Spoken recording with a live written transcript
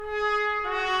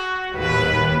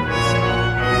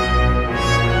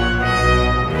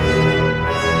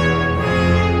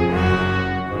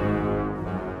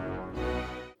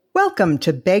Welcome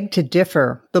to Beg to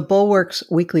Differ, the Bulwark's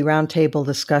weekly roundtable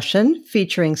discussion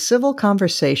featuring civil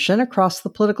conversation across the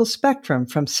political spectrum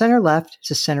from center-left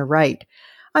to center-right.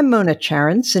 I'm Mona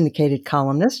Charen, syndicated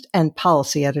columnist and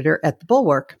policy editor at the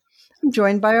Bulwark. I'm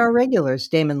joined by our regulars,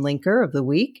 Damon Linker of The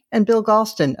Week and Bill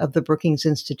Galston of the Brookings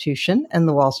Institution and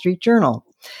the Wall Street Journal.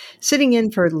 Sitting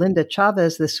in for Linda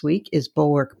Chavez this week is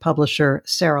Bulwark publisher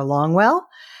Sarah Longwell.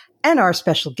 And our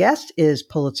special guest is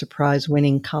Pulitzer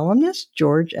Prize-winning columnist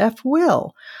George F.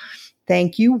 Will.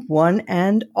 Thank you, one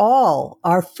and all.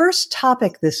 Our first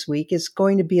topic this week is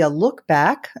going to be a look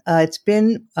back. It's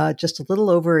been just a little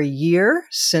over a year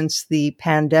since the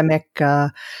pandemic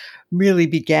really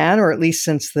began, or at least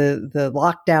since the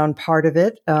lockdown part of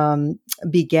it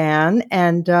began.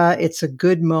 And it's a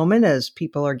good moment as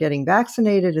people are getting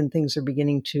vaccinated and things are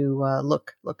beginning to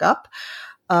look up.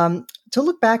 To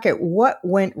look back at what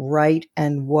went right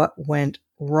and what went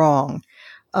wrong.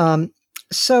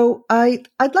 So I'd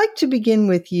like to begin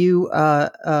with you,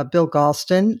 Bill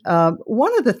Galston.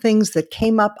 One of the things that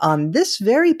came up on this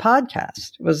very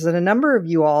podcast was that a number of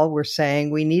you all were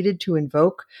saying we needed to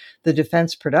invoke the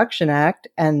Defense Production Act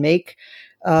and make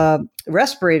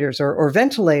respirators or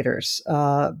ventilators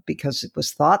because it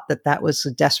was thought that was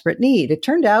a desperate need. It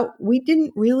turned out we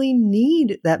didn't really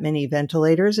need that many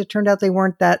ventilators. It turned out they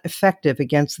weren't that effective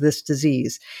against this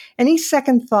disease. Any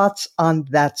second thoughts on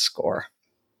that score?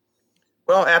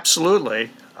 Well, absolutely.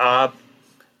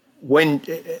 When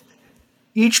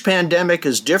each pandemic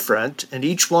is different and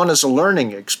each one is a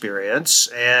learning experience,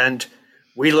 and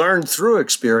we learned through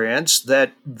experience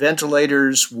that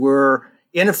ventilators were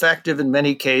ineffective in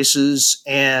many cases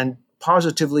and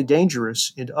positively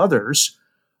dangerous in others.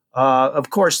 Of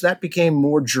course, that became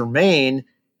more germane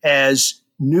as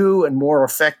new and more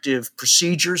effective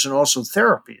procedures and also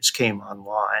therapies came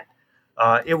online.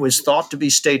 It was thought to be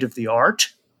state of the art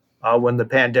when the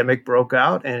pandemic broke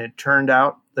out, and it turned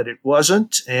out that it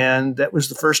wasn't. And that was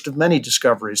the first of many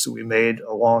discoveries that we made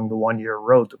along the one-year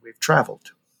road that we've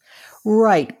traveled.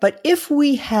 Right. But if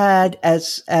we had,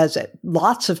 as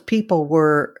lots of people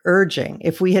were urging,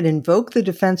 if we had invoked the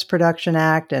Defense Production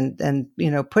Act and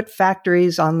put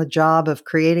factories on the job of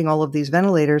creating all of these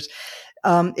ventilators,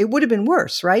 it would have been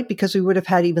worse, right? Because we would have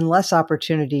had even less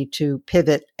opportunity to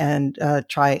pivot and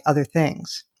try other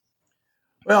things.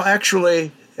 Well,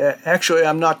 actually,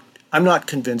 I'm not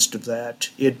convinced of that.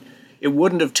 It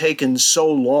wouldn't have taken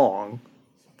so long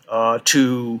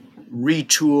to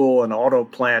retool an auto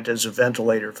plant as a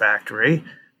ventilator factory.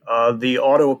 The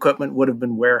auto equipment would have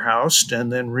been warehoused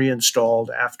and then reinstalled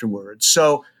afterwards.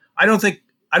 So I don't think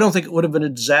it would have been a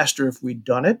disaster if we'd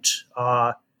done it.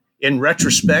 In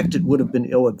retrospect, it would have been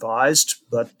ill-advised,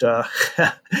 but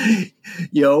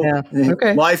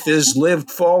Life is lived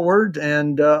forward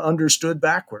and understood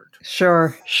backward.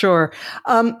 Sure.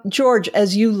 George,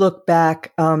 as you look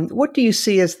back, what do you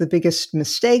see as the biggest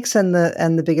mistakes and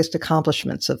the biggest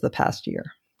accomplishments of the past year?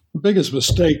 The biggest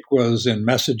mistake was in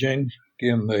messaging.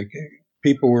 Again, the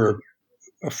people were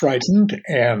frightened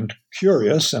and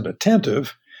curious and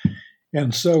attentive.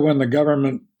 And so when the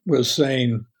government was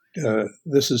saying,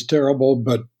 this is terrible,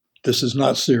 but this is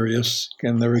not serious,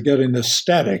 and they were getting this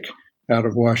static out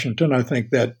of Washington, I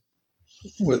think that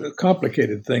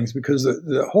complicated things, because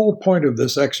the whole point of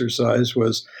this exercise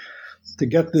was to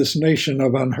get this nation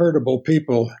of unherdable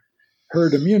people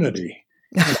herd immunity.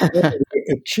 To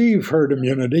achieve herd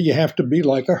immunity, you have to be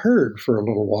like a herd for a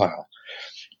little while.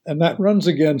 And that runs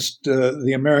against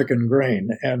the American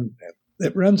grain. And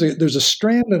there's a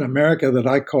strand in America that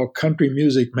I call country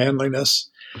music manliness.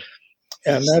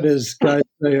 And that is, guys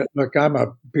say, look, I'm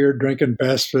a beer drinking,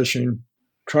 bass fishing,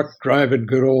 truck driving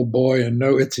good old boy, and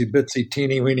no itsy bitsy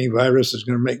teeny weeny virus is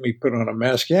going to make me put on a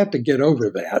mask. You have to get over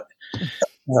that.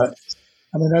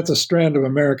 That's a strand of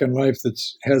American life that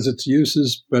has its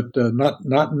uses, but not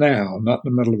now, not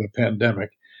in the middle of a pandemic.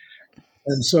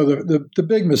 And so the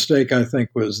big mistake, I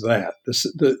think, was that.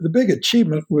 The big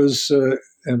achievement was,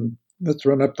 and let's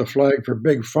run up the flag for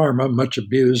Big Pharma, much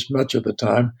abused much of the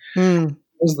time,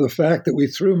 was the fact that we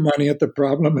threw money at the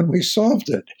problem and we solved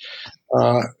it.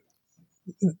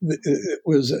 It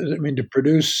was, to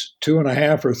produce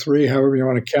 2.5 or 3, however you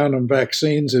want to count them,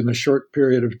 vaccines in a short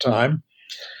period of time.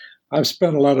 I've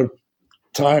spent a lot of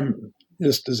time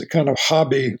just as a kind of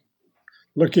hobby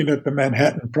looking at the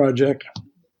Manhattan Project,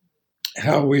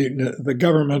 how the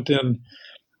government in,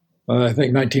 I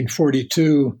think,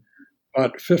 1942,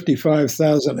 bought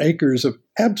 55,000 acres of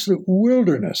absolute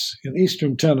wilderness in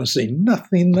eastern Tennessee,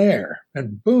 nothing there.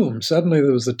 And boom, suddenly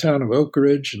there was the town of Oak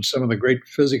Ridge and some of the great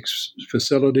physics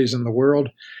facilities in the world.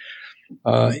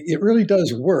 It really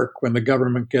does work when the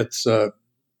government gets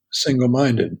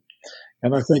single-minded.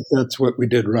 And I think that's what we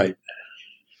did right.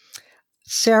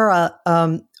 Sarah,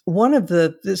 one of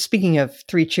the speaking of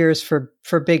three cheers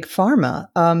for big pharma,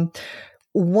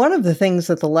 one of the things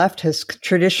that the left has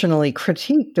traditionally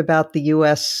critiqued about the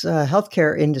U.S.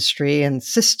 Healthcare industry and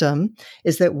system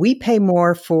is that we pay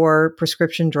more for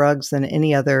prescription drugs than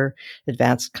any other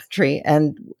advanced country.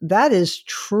 And that is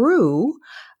true.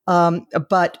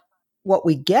 But what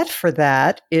we get for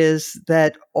that is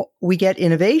that we get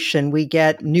innovation, we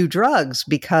get new drugs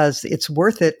because it's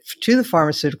worth it to the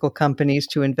pharmaceutical companies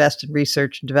to invest in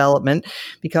research and development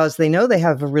because they know they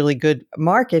have a really good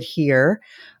market here.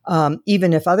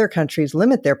 Even if other countries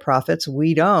limit their profits,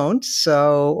 we don't.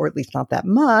 So, or at least not that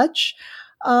much.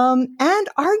 And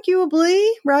arguably,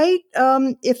 right,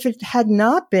 if it had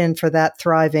not been for that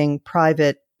thriving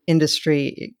private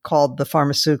industry called the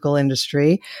pharmaceutical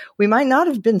industry, we might not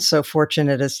have been so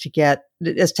fortunate as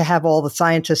to have all the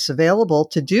scientists available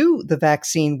to do the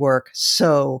vaccine work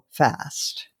so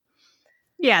fast.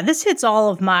 Yeah, this hits all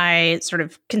of my sort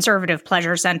of conservative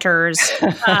pleasure centers,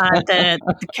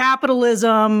 the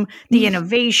capitalism, the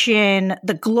innovation,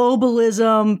 the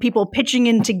globalism, people pitching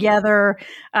in together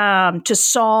to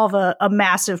solve a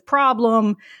massive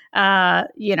problem,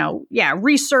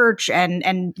 research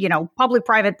and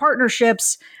public-private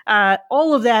partnerships,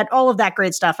 all of that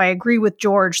great stuff. I agree with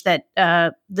George that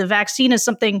the vaccine is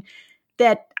something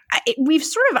that we've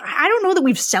I don't know that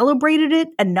we've celebrated it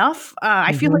enough.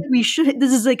 I feel like we should.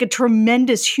 This is like a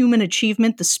tremendous human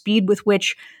achievement, the speed with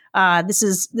which this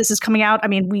is coming out. I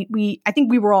mean, I think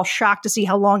we were all shocked to see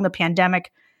how long the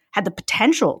pandemic had the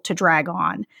potential to drag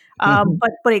on.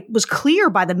 But it was clear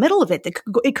by the middle of it that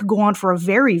it could go on for a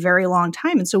very, very long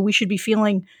time. And so we should be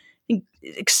feeling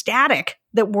ecstatic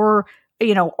that we're,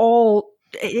 all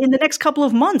in the next couple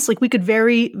of months, like we could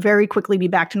very, very quickly be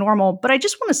back to normal. But I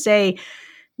just want to say,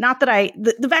 not that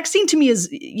the vaccine to me is,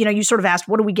 you sort of asked,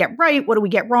 what do we get right? What do we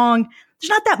get wrong? There's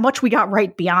not that much we got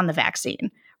right beyond the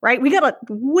vaccine, right? We got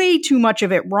way too much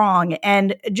of it wrong.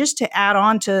 And just to add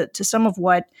on to some of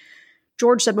what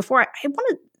George said before,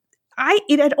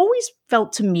 it had always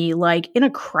felt to me like in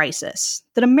a crisis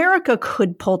that America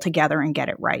could pull together and get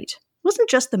it right. It wasn't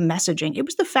just the messaging. It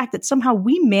was the fact that somehow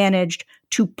we managed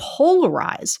to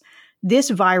polarize this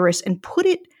virus and put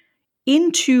it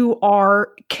into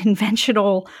our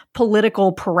conventional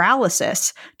political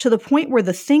paralysis to the point where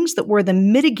the things that were the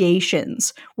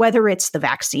mitigations, whether it's the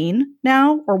vaccine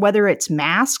now or whether it's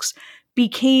masks,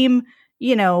 became,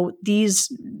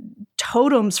 these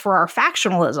totems for our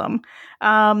factionalism.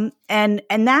 And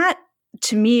that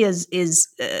to me is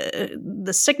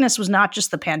the sickness was not just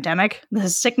the pandemic. The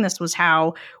sickness was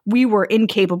how we were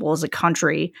incapable as a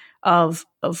country of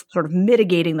sort of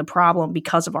mitigating the problem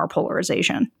because of our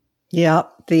polarization. Yeah,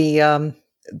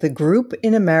 the group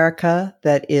in America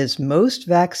that is most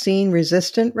vaccine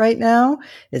resistant right now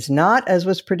is not, as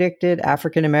was predicted,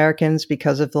 African Americans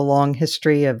because of the long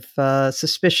history of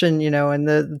suspicion, and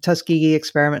the Tuskegee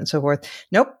experiment and so forth.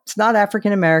 Nope, it's not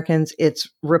African Americans. It's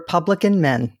Republican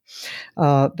men.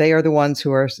 They are the ones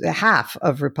who are half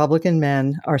of Republican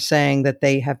men are saying that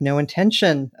they have no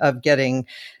intention of getting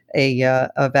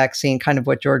a vaccine, kind of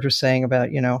what George was saying about,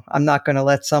 I'm not going to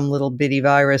let some little bitty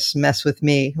virus mess with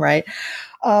me, right?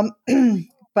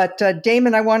 But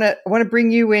Damon, I want to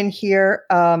bring you in here.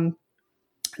 In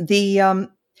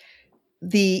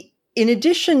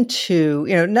addition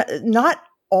to, not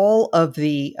all of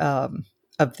the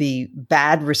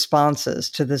bad responses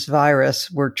to this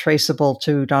virus were traceable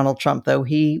to Donald Trump, though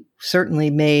he certainly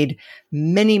made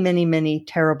many, many, many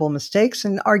terrible mistakes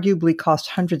and arguably cost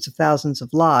hundreds of thousands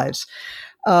of lives.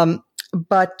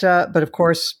 But of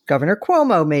course, Governor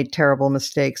Cuomo made terrible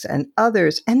mistakes and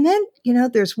others. And then,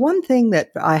 there's one thing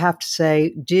that I have to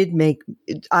say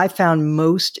I found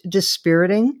most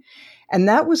dispiriting, and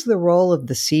that was the role of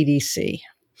the CDC.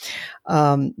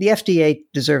 The FDA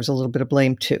deserves a little bit of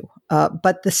blame too.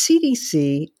 But the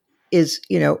CDC is,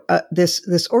 this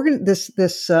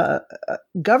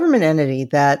government entity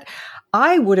that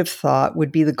I would have thought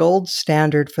would be the gold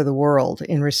standard for the world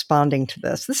in responding to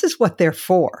this. This is what they're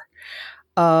for.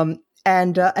 And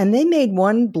they made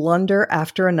one blunder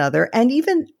after another and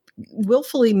even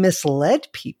willfully misled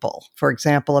people, for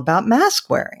example, about mask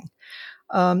wearing.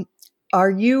 Are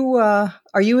you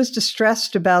as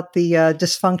distressed about the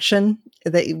dysfunction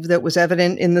that was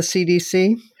evident in the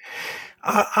CDC?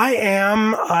 I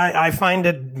am. I find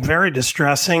it very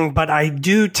distressing, but I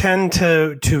do tend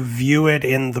to view it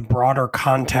in the broader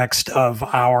context of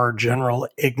our general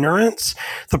ignorance.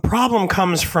 The problem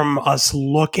comes from us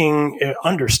looking,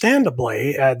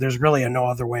 understandably, there's really no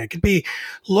other way it could be,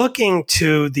 looking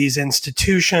to these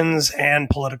institutions and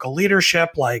political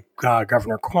leadership like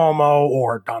Governor Cuomo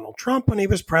or Donald Trump when he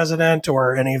was president,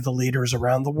 or any of the leaders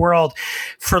around the world,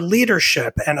 for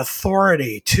leadership and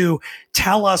authority to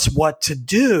tell us what to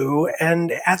do.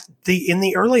 And in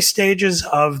the early stages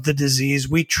of the disease,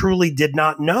 we truly did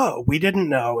not know. We didn't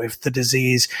know if the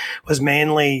disease was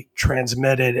mainly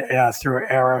transmitted through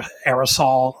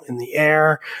aerosol in the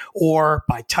air or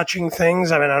by touching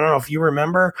things. I mean, I don't know if you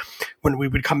remember when we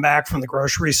would come back from the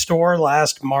grocery store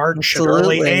last March and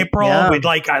early April,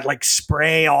 I'd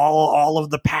spray all of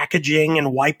the packaging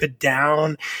and wipe it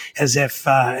down as if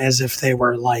they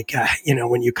were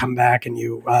when you come back and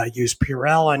you use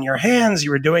Purell on your hands, you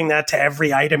were doing that to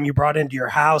every item you brought into your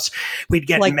house. We'd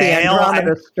get like mail. The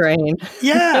Andromeda strain.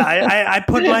 I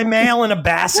put my mail in a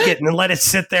basket and let it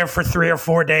sit there for 3 or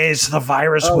 4 days so the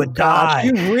virus would die.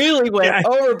 You really went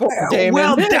overboard, Damon.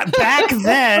 Well, back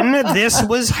then, this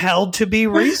was held to be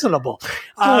reasonable.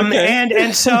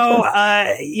 And so,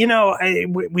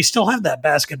 we still have that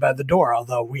basket by the door,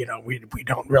 although, we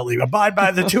don't really abide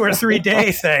by the 2 or 3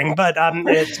 day thing, but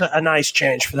it's a nice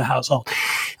change for the household.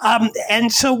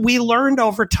 And so we learned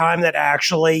over time that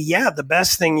actually, the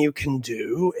best thing you can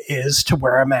do is to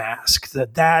wear a mask,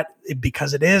 that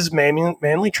because it is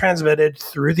mainly transmitted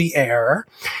through the air.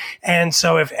 And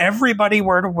so if everybody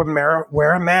were to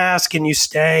wear a mask and you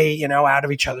stay, out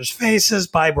of each other's faces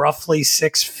by roughly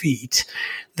 6 feet,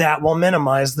 that will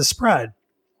minimize the spread.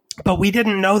 But we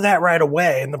didn't know that right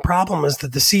away. And the problem is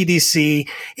that the CDC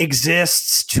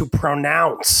exists to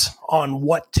pronounce on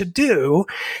what to do.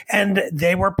 And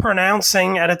they were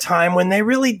pronouncing at a time when they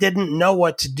really didn't know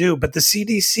what to do. But the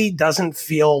CDC doesn't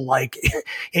feel like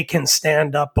it can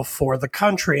stand up before the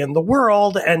country and the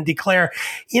world and declare,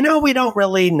 we don't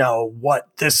really know what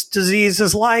this disease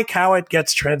is like, how it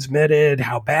gets transmitted,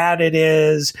 how bad it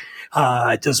is.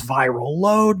 Does viral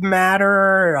load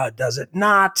matter? Does it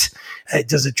not?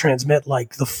 Does it transmit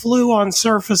like the flu on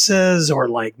surfaces or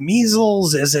like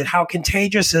measles? How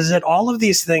contagious is it? All of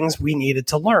these things we needed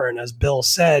to learn. As Bill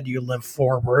said, you live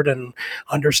forward and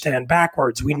understand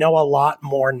backwards. We know a lot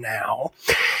more now.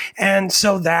 And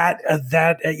so that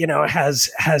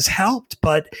has helped.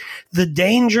 But the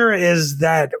danger is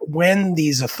that when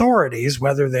these authorities,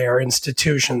 whether they are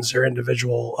institutions or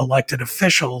individual elected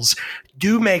officials,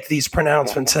 do make these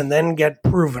pronouncements and then get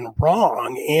proven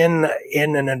wrong in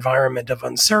an environment of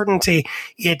uncertainty,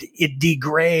 it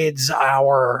degrades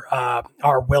our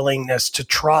willingness to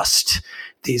trust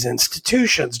these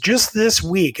institutions. Just this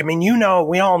week,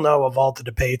 we all know of all the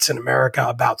debates in America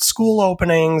about school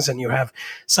openings, and you have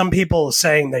some people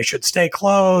saying they should stay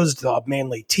closed,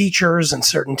 mainly teachers, and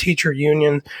certain teacher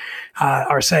unions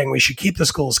are saying we should keep the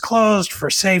schools closed for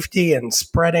safety and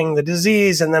spreading the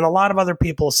disease. And then a lot of other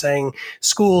people saying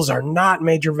schools are not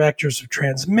major vectors of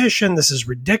transmission. This is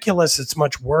ridiculous. It's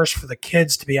much worse for the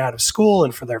kids to be out of school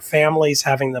and for their families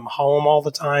having them home all the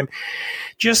time.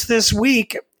 Just this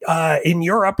week, in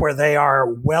Europe, where they are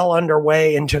well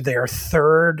underway into their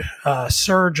third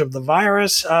surge of the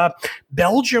virus,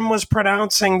 Belgium was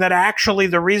pronouncing that actually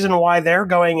the reason why they're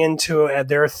going into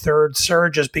their third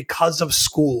surge is because of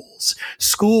schools.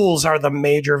 Schools are the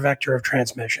major vector of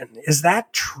transmission. Is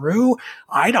that true?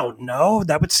 I don't know.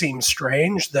 That would seem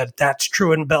strange that that's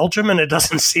true in Belgium, and it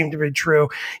doesn't seem to be true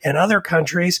in other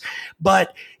countries.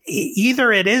 But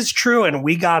either it is true and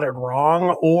we got it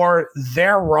wrong, or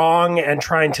they're wrong and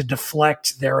trying to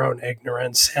deflect their own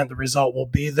ignorance. And the result will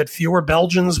be that fewer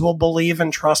Belgians will believe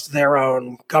and trust their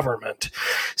own government.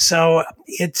 So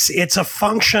it's a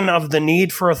function of the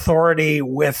need for authority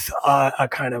with a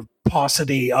kind of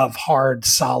paucity of hard,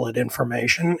 solid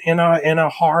information in a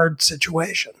hard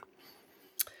situation.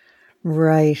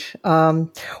 Right.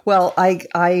 Well,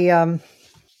 I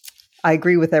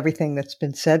agree with everything that's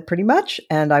been said pretty much.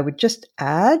 And I would just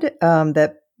add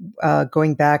that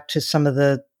going back to some of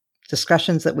the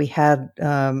discussions that we had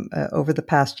over the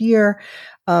past year,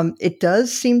 it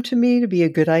does seem to me to be a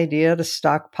good idea to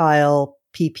stockpile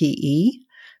PPE,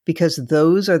 because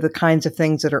those are the kinds of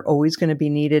things that are always going to be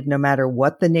needed no matter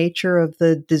what the nature of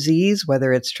the disease,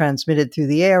 whether it's transmitted through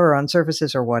the air or on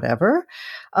surfaces or whatever.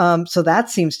 So that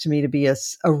seems to me to be a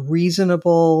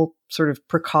reasonable sort of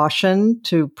precaution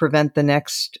to prevent the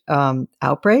next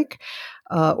outbreak,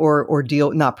 or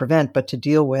not prevent, but to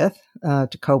deal with,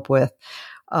 to cope with.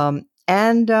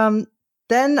 And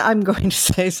Then I'm going to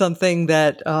say something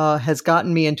that has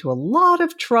gotten me into a lot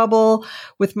of trouble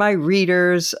with my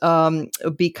readers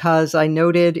because I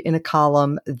noted in a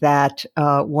column that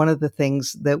one of the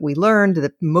things that we learned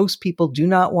that most people do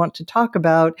not want to talk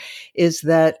about is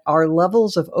that our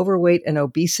levels of overweight and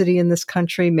obesity in this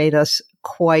country made us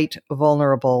quite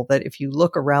vulnerable. That if you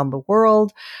look around the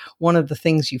world, one of the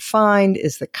things you find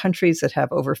is that countries that have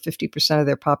over 50% of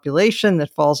their population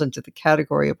that falls into the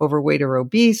category of overweight or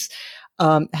obese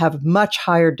have much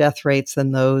higher death rates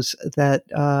than those that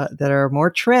are more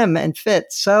trim and fit.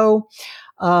 So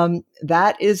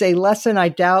that is a lesson I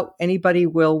doubt anybody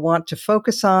will want to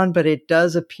focus on, but it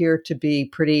does appear to be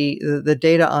the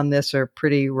data on this are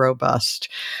pretty robust.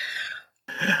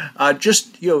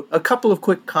 Just a couple of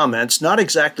quick comments, not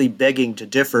exactly begging to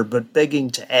differ, but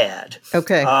begging to add.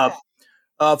 Okay.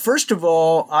 First of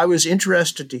all, I was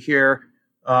interested to hear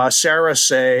Sarah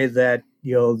say that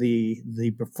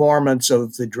the performance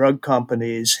of the drug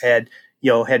companies had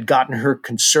gotten her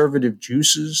conservative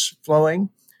juices flowing.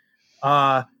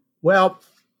 Well,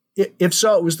 if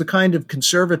so, it was the kind of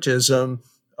conservatism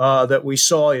that we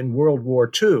saw in World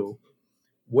War II,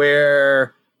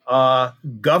 where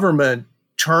government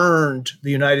turned the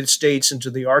United States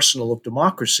into the arsenal of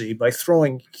democracy by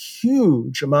throwing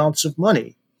huge amounts of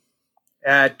money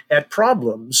at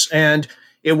problems. And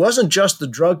it wasn't just the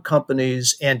drug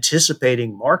companies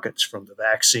anticipating markets from the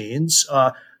vaccines.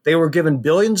 They were given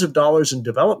billions of dollars in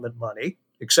development money,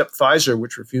 except Pfizer,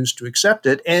 which refused to accept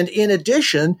it. And in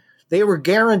addition, they were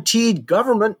guaranteed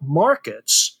government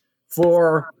markets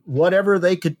for whatever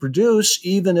they could produce,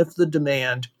 even if the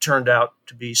demand turned out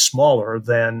to be smaller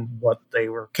than what they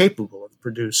were capable of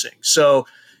producing. So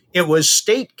it was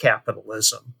state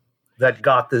capitalism that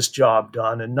got this job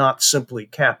done and not simply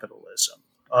capitalism.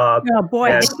 Oh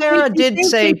boy! Sarah did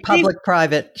say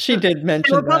public-private. She did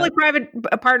mention that.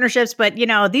 Public-private partnerships, but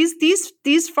these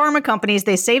pharma companies,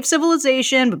 they save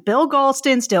civilization, but Bill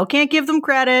Galston still can't give them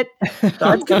credit.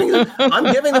 I'm giving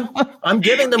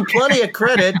them plenty of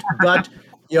credit, but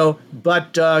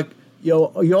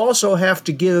you also have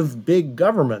to give big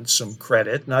government some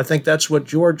credit, and I think that's what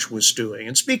George was doing.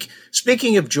 And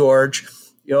speaking of George,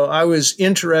 I was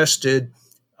interested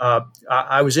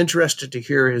to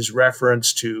hear his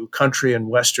reference to country in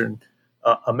Western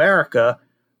America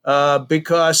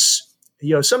because,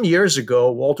 some years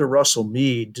ago, Walter Russell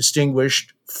Mead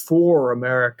distinguished 4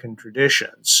 American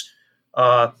traditions,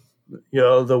 the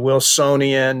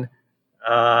Wilsonian,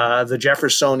 the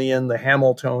Jeffersonian, the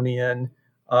Hamiltonian,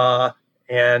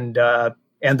 and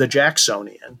the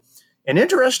Jacksonian. And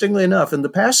interestingly enough, in the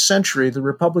past century, the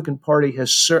Republican Party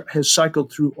has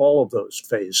cycled through all of those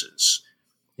phases.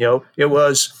 It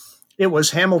was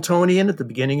Hamiltonian at the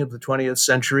beginning of the 20th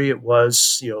century. It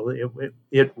was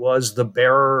the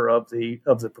bearer of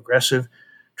the progressive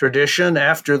tradition.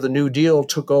 After the New Deal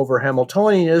took over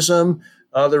Hamiltonianism,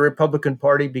 the Republican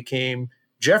Party became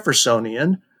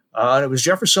Jeffersonian. And it was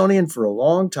Jeffersonian for a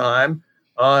long time.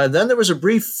 Then there was a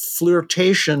brief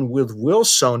flirtation with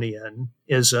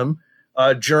Wilsonianism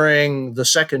during the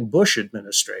second Bush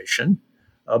administration,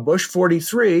 Bush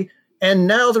 43. And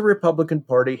now the Republican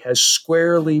Party has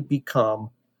squarely become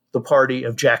the party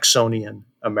of Jacksonian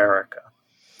America.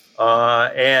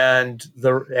 And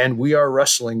we are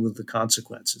wrestling with the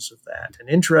consequences of that. An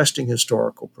interesting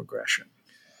historical progression.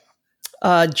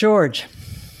 George.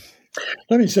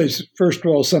 Let me say, first of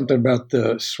all, something about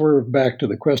the swerve back to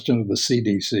the question of the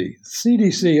CDC.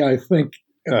 CDC, I think,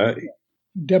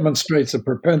 demonstrates a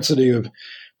propensity of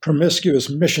promiscuous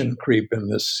mission creep in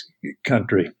this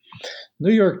country.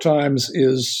 New York Times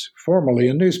is formally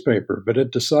a newspaper, but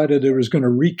it decided it was going to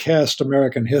recast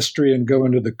American history and go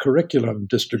into the curriculum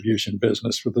distribution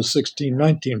business with the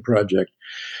 1619 Project,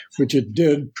 which it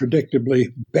did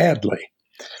predictably badly.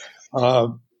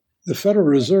 The Federal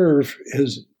Reserve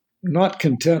is not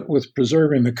content with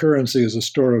preserving the currency as a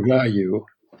store of value,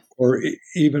 or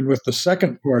even with the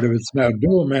second part of its now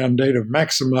dual mandate of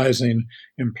maximizing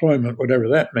employment, whatever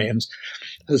that means,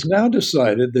 has now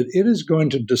decided that it is going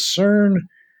to discern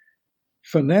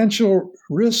financial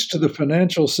risk to the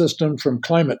financial system from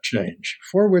climate change,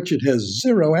 for which it has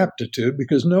zero aptitude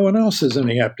because no one else has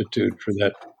any aptitude for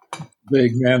that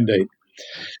vague mandate.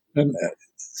 And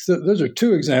so those are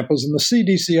 2 examples, and the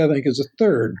CDC, I think, is a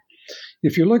third.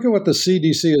 If you look at what the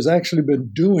CDC has actually been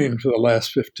doing for the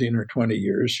last 15 or 20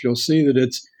 years, you'll see that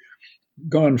it's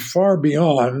gone far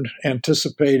beyond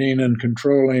anticipating and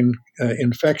controlling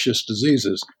infectious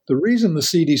diseases. The reason the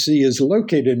CDC is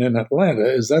located in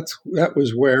Atlanta is that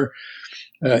was where,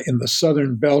 in the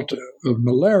southern belt of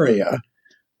malaria,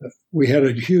 we had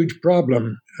a huge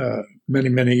problem many,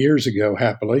 many years ago,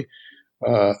 happily,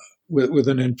 with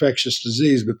an infectious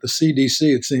disease. But the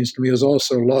CDC, it seems to me, has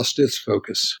also lost its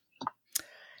focus.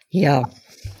 Yeah.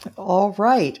 All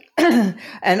right.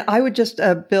 And I would just,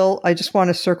 Bill, I just want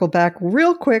to circle back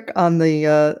real quick on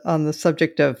the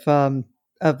subject of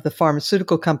the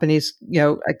pharmaceutical companies,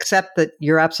 except that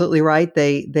you're absolutely right.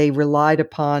 They relied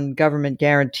upon government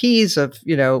guarantees of,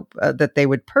 that they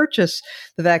would purchase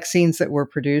the vaccines that were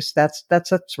produced.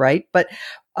 That's right. But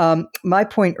my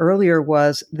point earlier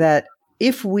was that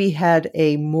if we had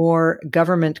a more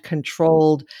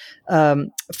government-controlled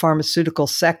pharmaceutical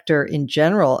sector in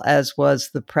general, as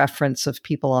was the preference of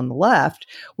people on the left,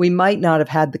 we might not have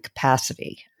had the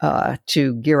capacity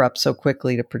to gear up so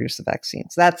quickly to produce the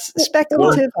vaccines. That's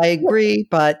speculative, I agree,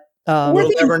 but we'll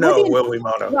never know, will we,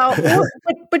 Mona? Well,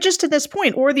 but just to this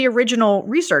point, or the original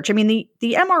research. I mean,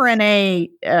 the mRNA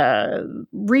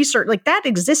research, like that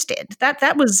existed.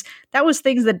 That was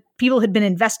things that people had been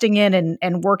investing in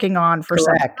and working on for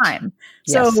some time.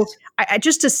 Yes. So I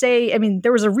just to say, I mean,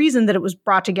 there was a reason that it was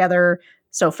brought together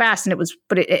so fast, and it was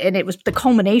the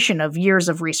culmination of years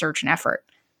of research and effort.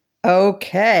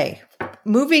 Okay,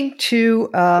 moving to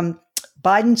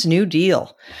Biden's New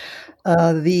Deal.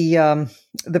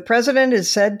 The president is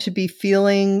said to be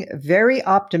feeling very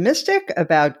optimistic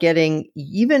about getting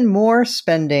even more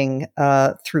spending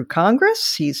through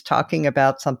Congress. He's talking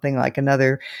about something like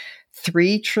another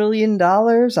 $3 trillion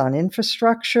on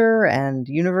infrastructure and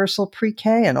universal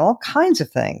pre-K and all kinds of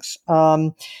things.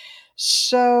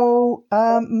 So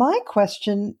my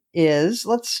question is,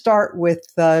 let's start with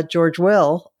George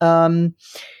Will.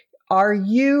 Are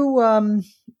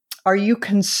you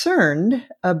concerned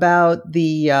about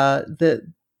the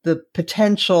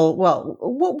potential? Well,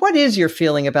 what is your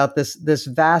feeling about this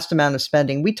vast amount of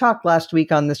spending? We talked last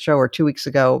week on this show, or 2 weeks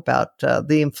ago, about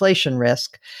the inflation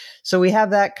risk, so we have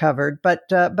that covered. But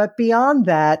beyond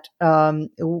that,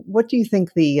 what do you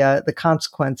think the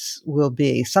consequence will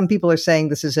be? Some people are saying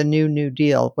this is a new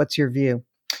deal. What's your view?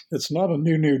 It's not a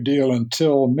new deal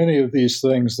until many of these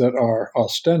things that are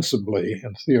ostensibly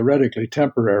and theoretically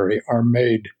temporary are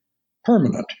made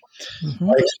permanent. Mm-hmm.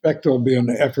 I expect there'll be an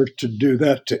effort to do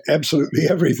that to absolutely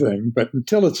everything, but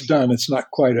until it's done, it's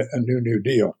not quite a new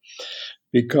deal.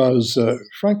 Because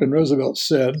Franklin Roosevelt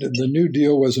said the New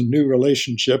Deal was a new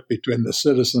relationship between the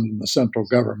citizen and the central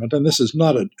government, and this is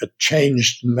not a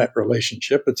change in that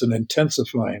relationship, it's an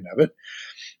intensifying of it.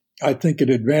 I think it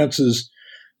advances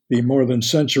the more than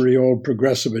century-old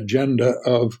progressive agenda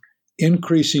of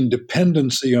increasing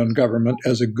dependency on government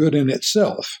as a good in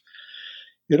itself.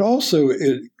 It also,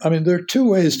 there are two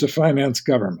ways to finance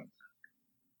government: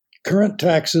 current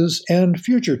taxes and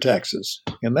future taxes,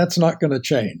 and that's not going to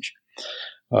change.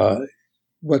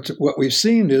 What we've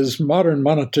seen is modern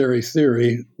monetary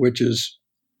theory, which is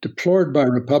deplored by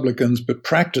Republicans but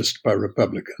practiced by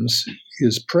Republicans,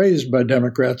 is praised by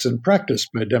Democrats and practiced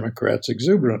by Democrats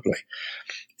exuberantly.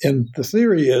 And the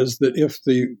theory is that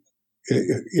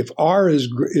if R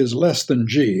is less than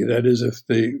G, that is, if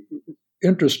the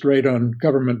interest rate on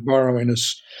government borrowing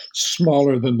is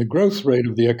smaller than the growth rate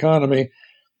of the economy,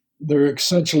 there are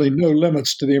essentially no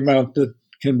limits to the amount that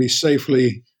can be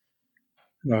safely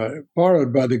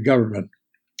borrowed by the government,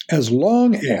 as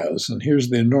long as, and here's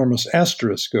the enormous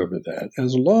asterisk over that,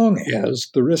 as long as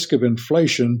the risk of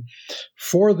inflation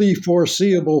for the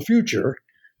foreseeable future,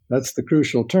 that's the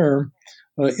crucial term,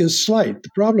 is slight. The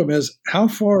problem is, how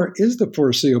far is the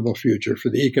foreseeable future for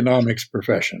the economics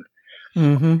profession?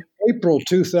 Mm-hmm. April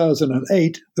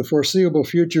 2008, the foreseeable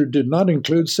future did not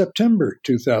include September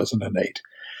 2008.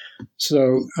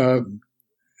 So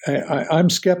I'm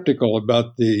skeptical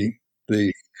about the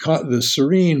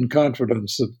serene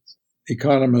confidence that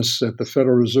economists at the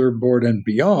Federal Reserve Board and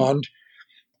beyond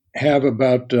have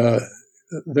about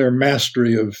their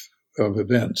mastery of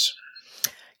events.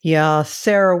 Yeah,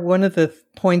 Sarah, one of the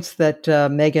points that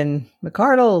Megan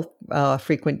McArdle, a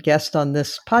frequent guest on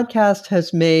this podcast,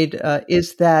 has made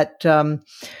is that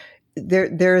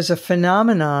there is a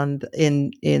phenomenon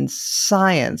in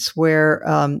science where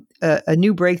a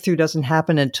new breakthrough doesn't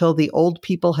happen until the old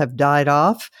people have died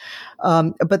off.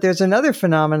 But there's another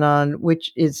phenomenon,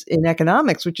 which is in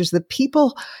economics, which is that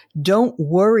people don't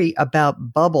worry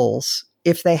about bubbles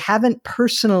if they haven't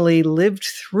personally lived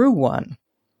through one.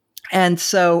 And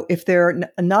so if there are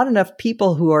not enough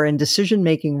people who are in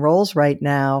decision-making roles right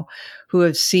now who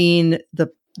have seen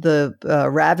the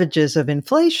ravages of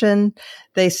inflation,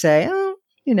 they say,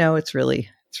 it's really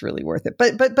worth it.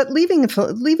 But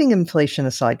leaving inflation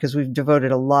aside, because we've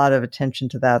devoted a lot of attention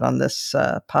to that on this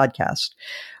podcast,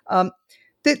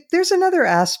 there's another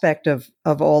aspect of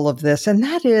all of this, and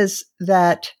that is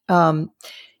that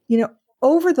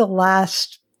over the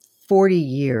last 40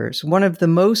 years, one of the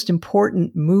most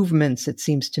important movements, it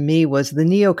seems to me, was the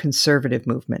neoconservative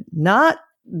movement, not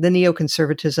the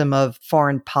neoconservatism of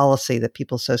foreign policy that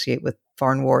people associate with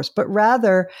foreign wars, but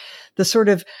rather the sort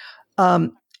of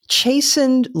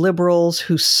chastened liberals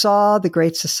who saw the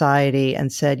Great Society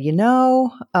and said,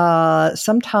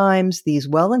 sometimes these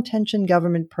well-intentioned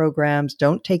government programs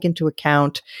don't take into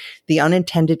account the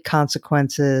unintended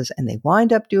consequences, and they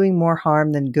wind up doing more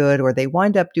harm than good, or they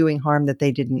wind up doing harm that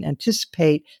they didn't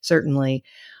anticipate, certainly.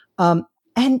 And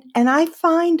I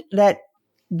find that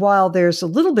while there's a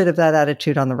little bit of that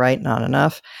attitude on the right, not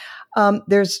enough,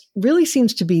 there's really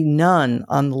seems to be none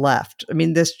on the left. I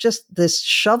mean, there's just this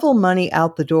shovel money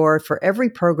out the door for every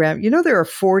program. There are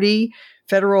 40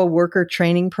 federal worker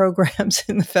training programs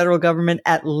in the federal government,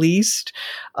 at least.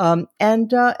 And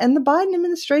the Biden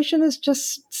administration is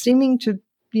just seeming to,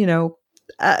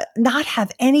 not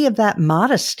have any of that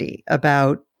modesty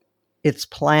about its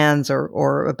plans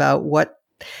or about what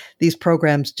these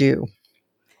programs do.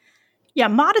 Yeah,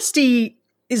 modesty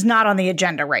is not on the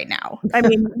agenda right now. I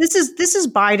mean, this is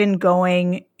Biden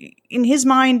going, in his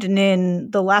mind and in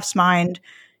the left's mind,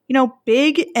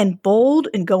 big and bold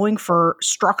and going for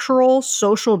structural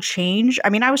social change. I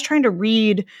mean, I was trying to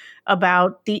read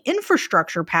about the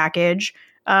infrastructure package,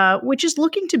 which is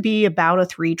looking to be about a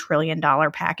 $3 trillion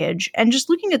package, and just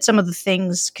looking at some of the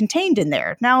things contained in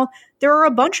there. Now, there are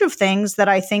a bunch of things that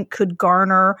I think could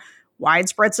garner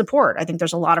widespread support. I think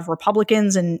there's a lot of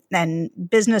Republicans and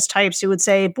business types who would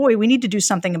say, boy, we need to do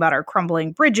something about our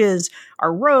crumbling bridges,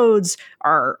 our roads,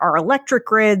 our electric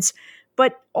grids.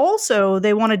 But also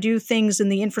they want to do things in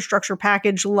the infrastructure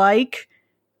package like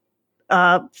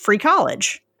free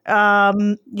college,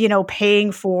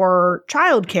 paying for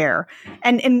childcare.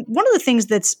 And one of the things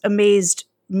that's amazed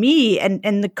me,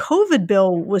 and the COVID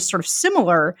bill was sort of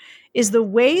similar, is the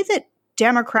way that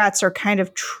Democrats are kind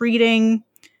of treating.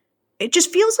 It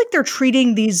just feels like they're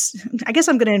treating these. I guess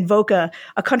I'm going to invoke a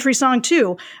country song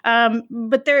too.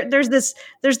 But there's this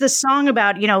song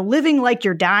about, living like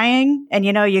you're dying, and,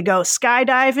 you go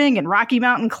skydiving and Rocky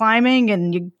Mountain climbing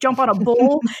and you jump on a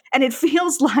bull. And it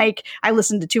feels like I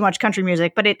listen to too much country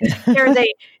music, but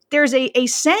there's a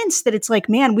sense that it's like,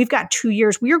 man, we've got 2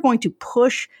 years. We are going to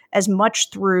push as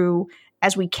much through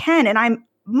as we can. And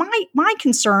my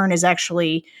concern is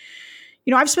actually,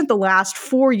 I've spent the last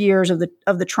 4 years of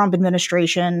the Trump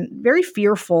administration very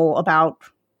fearful about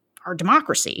our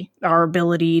democracy, our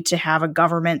ability to have a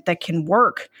government that can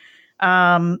work.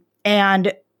 And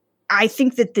I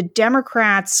think that the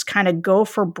Democrats kind of go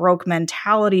for broke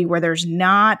mentality, where there's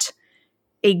not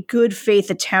a good faith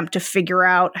attempt to figure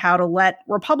out how to let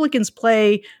Republicans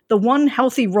play the one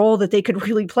healthy role that they could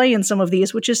really play in some of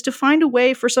these, which is to find a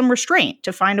way for some restraint,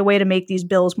 to find a way to make these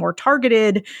bills more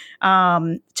targeted,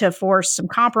 to force some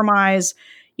compromise.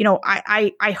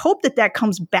 I hope that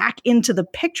comes back into the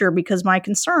picture, because my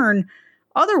concern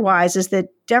otherwise is that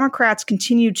Democrats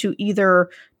continue to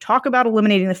either talk about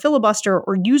eliminating the filibuster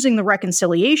or using the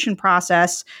reconciliation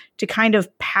process to kind of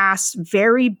pass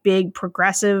very big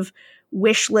progressive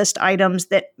wish list items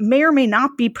that may or may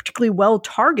not be particularly well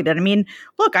targeted. I mean,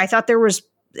 look, I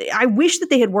wish that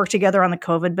they had worked together on the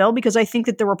COVID bill, because I think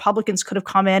that the Republicans could have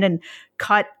come in and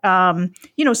cut,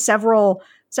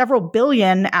 several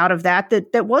billion out of that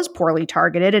was poorly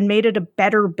targeted and made it a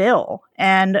better bill.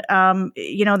 And,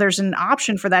 there's an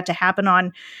option for that to happen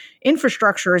on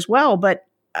infrastructure as well. But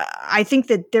I think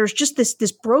that there's just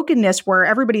this brokenness where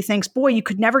everybody thinks, boy, you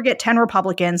could never get 10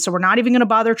 Republicans, so we're not even going to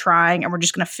bother trying, and we're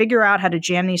just going to figure out how to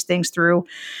jam these things through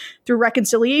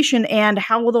reconciliation. And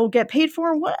how will they'll get paid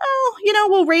for? Well,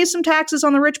 we'll raise some taxes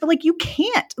on the rich, but you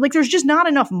can't. There's just not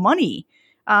enough money.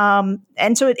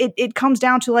 And so it comes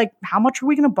down to how much are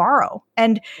we going to borrow?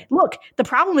 And look, the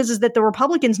problem is that the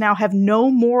Republicans now have no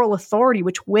moral authority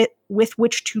with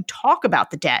which to talk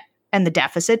about the debt and the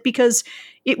deficit, because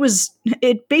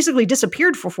it basically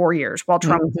disappeared for 4 years while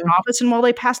Trump was in office and while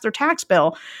they passed their tax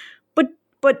bill.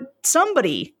 But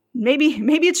somebody, maybe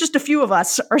it's just a few of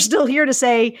us, are still here to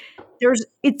say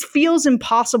it feels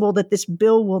impossible that this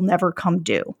bill will never come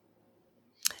due.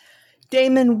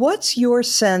 Damon, what's your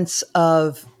sense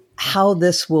of how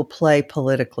this will play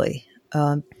politically?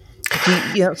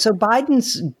 So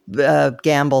Biden's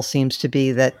gamble seems to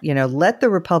be that, let the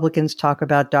Republicans talk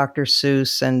about Dr.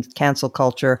 Seuss and cancel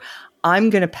culture. I'm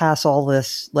going to pass all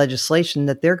this legislation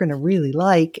that they're going to really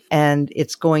like, and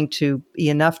it's going to be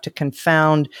enough to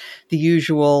confound the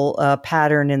usual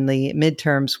pattern in the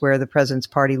midterms where the president's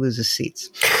party loses seats.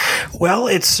 Well,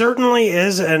 it certainly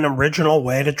is an original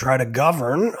way to try to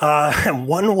govern. And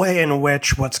one way in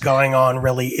which what's going on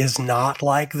really is not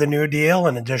like the New Deal,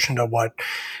 in addition to what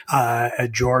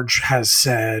George has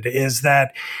said, is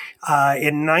that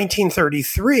in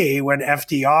 1933, when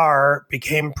FDR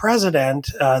became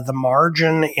president, the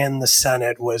margin in the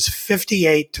Senate was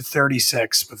 58 to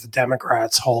 36, with the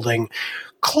Democrats holding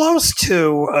close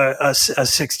to a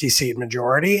 60-seat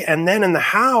majority. And then in the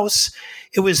House,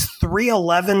 it was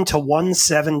 311 to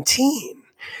 117.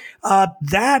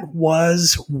 That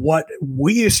was what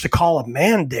we used to call a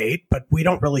mandate, but we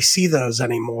don't really see those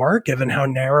anymore, given how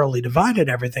narrowly divided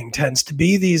everything tends to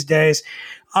be these days.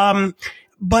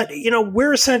 But,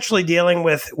 we're essentially dealing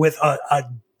with a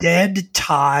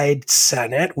dead-tied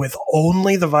Senate with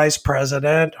only the vice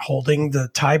president holding the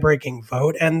tie-breaking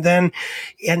vote, and then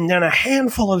a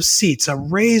handful of seats, a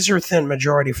razor-thin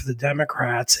majority for the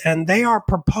Democrats, and they are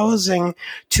proposing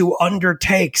to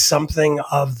undertake something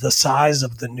of the size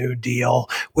of the New Deal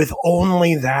with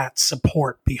only that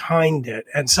support behind it.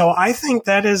 And so I think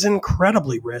that is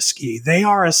incredibly risky. They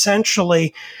are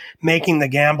essentially making the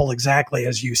gamble exactly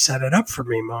as you set it up for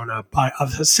me, Mona,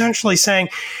 of essentially saying,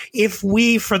 if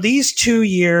we, for these 2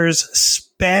 years,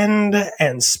 spend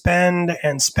and spend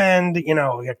and spend,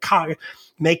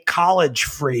 make college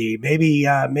free,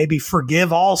 maybe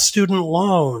forgive all student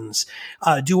loans,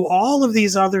 do all of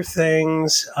these other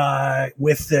things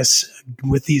with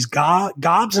these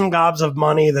gobs and gobs of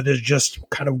money that is just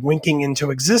kind of winking into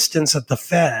existence at the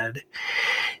Fed.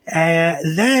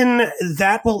 Then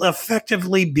that will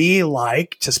effectively be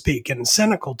like, to speak in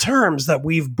cynical terms, that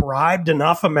we've bribed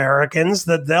enough Americans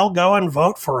that they'll go and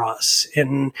vote for us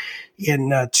in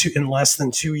less than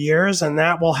 2 years, and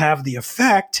that will have the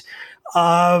effect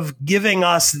of giving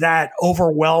us that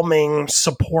overwhelming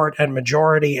support and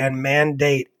majority and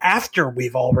mandate after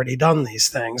we've already done these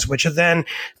things, which then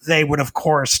they would, of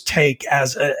course, take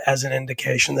as an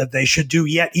indication that they should do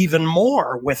yet even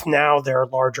more with now their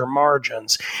larger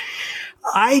margins.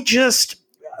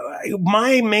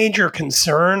 My major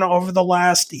concern over the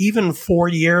last even 4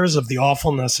 years of the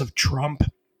awfulness of Trump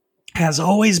has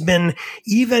always been,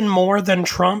 even more than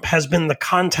Trump, has been the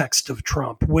context of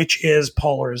Trump, which is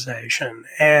polarization.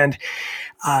 And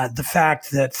the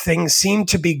fact that things seem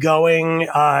to be going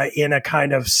in a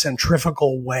kind of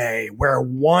centrifugal way, where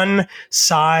one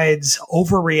side's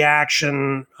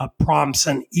overreaction prompts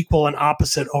an equal and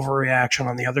opposite overreaction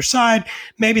on the other side.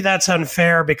 Maybe that's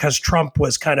unfair because Trump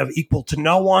was kind of equal to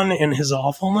no one in his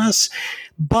awfulness.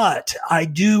 But I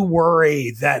do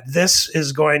worry that this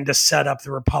is going to set up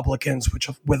the Republicans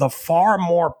with a far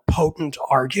more potent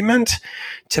argument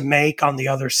to make on the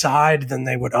other side than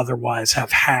they would otherwise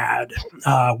have had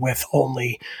with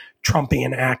only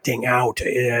Trumpian acting out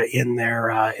in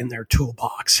their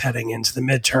toolbox heading into the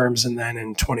midterms and then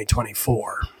in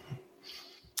 2024.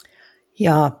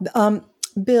 Yeah,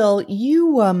 Bill,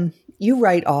 you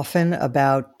write often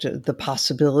about the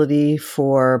possibility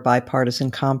for bipartisan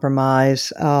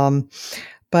compromise,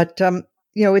 but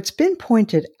it's been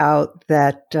pointed out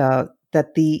that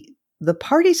the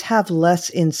parties have less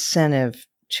incentive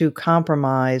to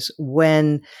compromise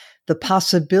when the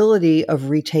possibility of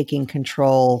retaking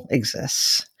control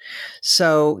exists.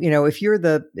 So, if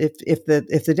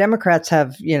the Democrats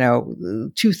have,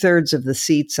 2/3 of the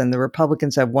seats and the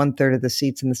Republicans have 1/3 of the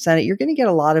seats in the Senate, you're going to get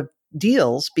a lot of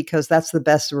deals because that's the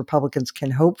best the Republicans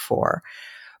can hope for.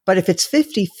 But if it's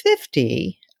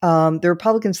 50-50, the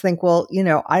Republicans think, well,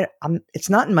 it's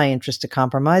not in my interest to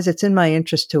compromise. It's in my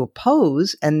interest to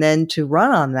oppose and then to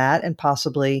run on that and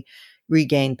possibly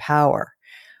regain power.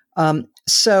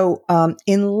 So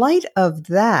in light of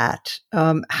that,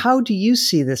 how do you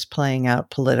see this playing out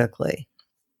politically?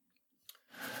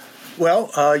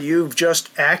 Well, you've just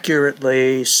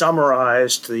accurately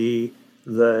summarized the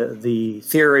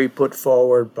theory put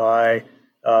forward by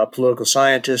political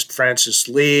scientist Francis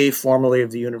Lee, formerly of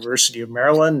the University of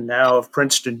Maryland, now of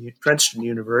Princeton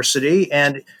University.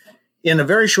 And in a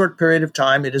very short period of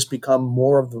time, it has become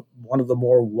one of the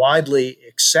more widely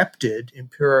accepted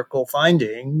empirical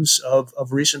findings of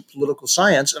recent political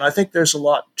science. And I think there's a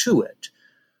lot to it.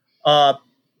 I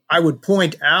would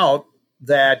point out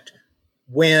that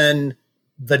when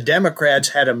the Democrats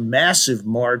had a massive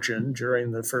margin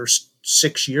during the first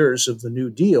 6 years of the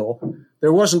New Deal,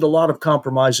 there wasn't a lot of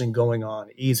compromising going on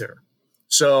either.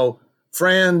 So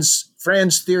Fran's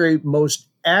theory most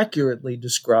accurately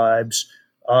describes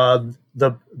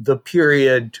the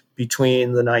period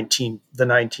between the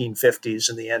 1950s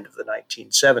and the end of the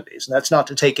 1970s, and that's not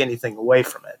to take anything away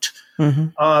from it. Mm-hmm.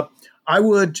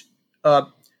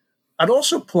 I'd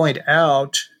also point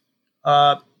out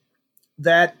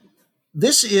that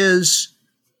this is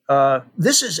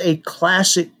this is a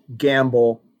classic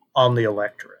gamble on the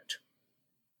electorate.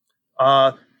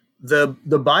 The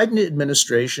Biden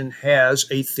administration has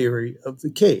a theory of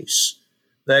the case.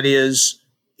 That is,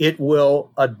 it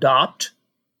will adopt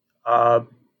a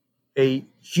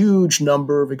huge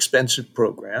number of expensive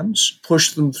programs,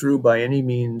 push them through by any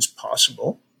means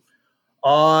possible,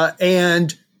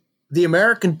 and the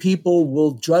American people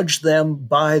will judge them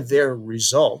by their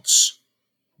results,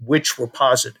 which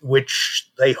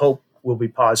they hope will be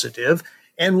positive,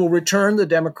 and will return the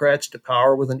Democrats to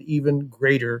power with an even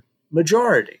greater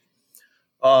majority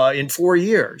in 4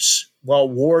 years, while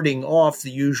warding off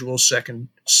the usual second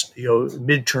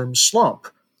midterm slump.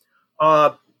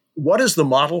 What is the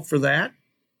model for that?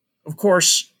 Of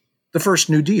course, the first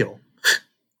New Deal,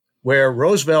 where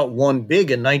Roosevelt won big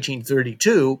in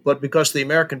 1932, but because the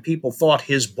American people thought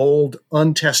his bold,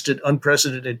 untested,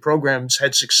 unprecedented programs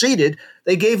had succeeded,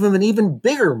 they gave him an even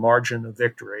bigger margin of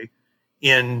victory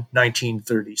in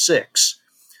 1936.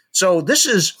 So this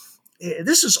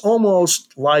is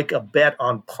almost like a bet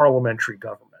on parliamentary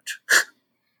government,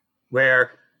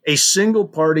 where a single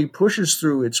party pushes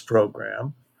through its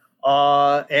program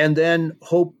and then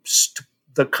hopes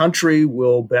the country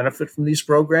will benefit from these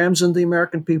programs and the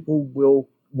American people will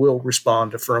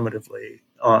respond affirmatively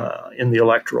in the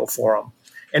electoral forum.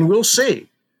 And we'll see.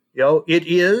 It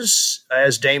is,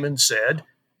 as Damon said,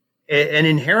 an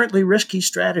inherently risky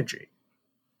strategy,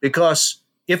 because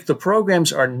if the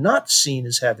programs are not seen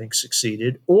as having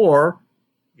succeeded, or,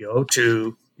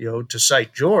 to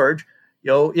cite George,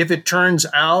 if it turns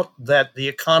out that the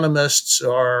economists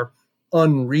are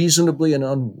unreasonably and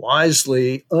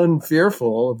unwisely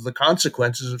unfearful of the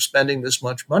consequences of spending this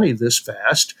much money this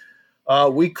fast,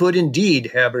 we could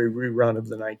indeed have a rerun of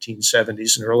the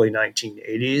 1970s and early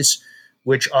 1980s,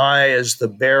 which I, as the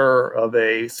bearer of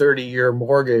a 30-year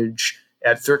mortgage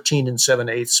at 13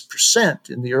 7/8%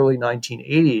 in the early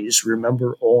 1980s,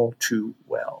 remember all too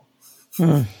well.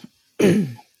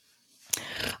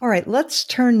 All right, let's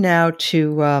turn now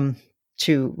to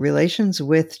relations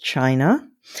with China.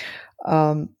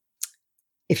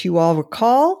 If you all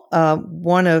recall,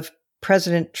 one of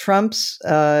President Trump's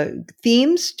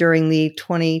themes during the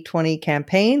 2020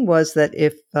 campaign was that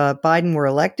if Biden were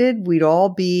elected, we'd all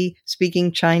be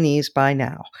speaking Chinese by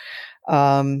now,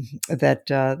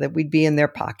 that we'd be in their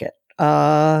pocket.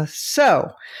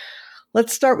 So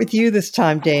let's start with you this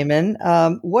time, Damon.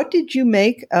 What did you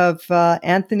make of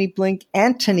Antony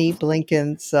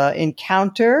Blinken's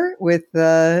encounter with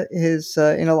his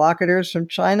interlocutors from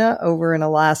China over in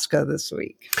Alaska this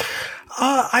week?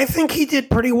 I think he did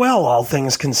pretty well, all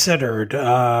things considered.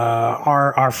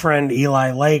 Our friend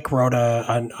Eli Lake wrote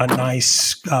a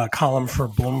nice column for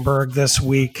Bloomberg this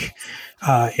week,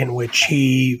 in which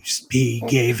he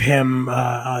gave him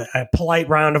a polite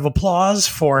round of applause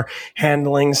for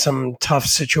handling some tough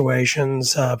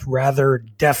situations rather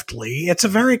deftly. It's a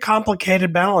very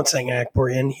complicated balancing act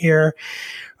we're in here,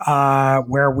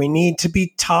 where we need to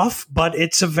be tough, but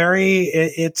it's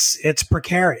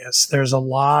precarious. There's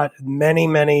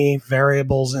many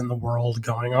variables in the world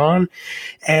going on,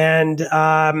 and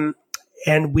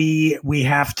we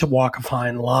have to walk a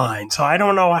fine line. So I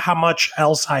don't know how much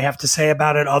else I have to say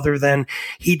about it other than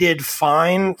he did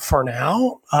fine for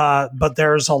now, but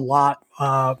there's a lot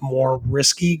more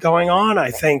risky going on. I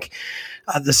think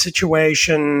the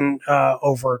situation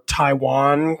over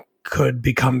Taiwan could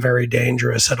become very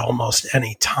dangerous at almost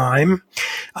any time.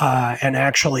 And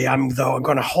actually, I'm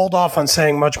going to hold off on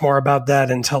saying much more about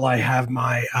that until I have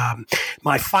my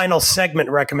final segment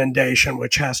recommendation,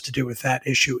 which has to do with that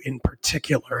issue in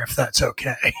particular, if that's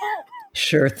okay.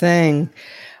 Sure thing.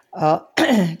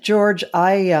 George,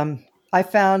 I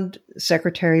found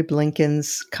Secretary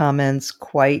Blinken's comments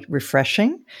quite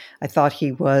refreshing. I thought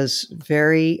he was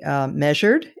very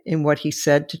measured in what he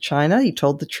said to China. He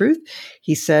told the truth.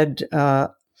 He said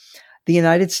the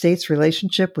United States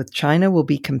relationship with China will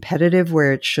be competitive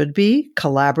where it should be,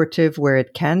 collaborative where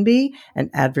it can be, and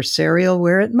adversarial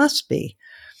where it must be.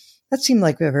 That seemed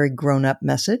like a very grown-up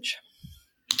message.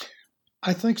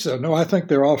 I think so. No, I think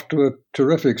they're off to a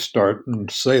terrific start,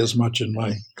 and say as much in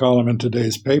my column in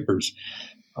today's papers.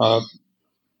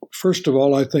 First of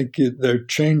all, I think they're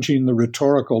changing the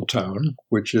rhetorical tone,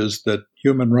 which is that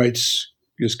human rights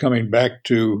is coming back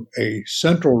to a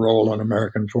central role in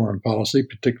American foreign policy,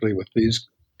 particularly with these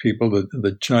people,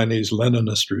 the Chinese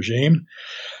Leninist regime.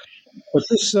 But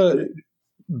this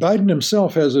Biden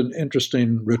himself has an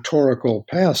interesting rhetorical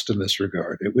past in this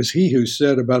regard. It was he who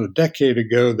said about a decade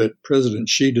ago that President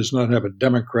Xi does not have a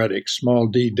democratic, small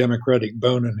d, democratic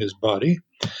bone in his body.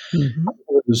 Mm-hmm.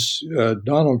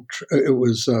 It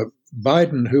was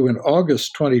Biden, who in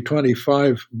August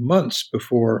 2025, months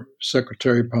before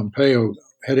Secretary Pompeo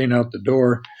heading out the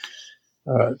door,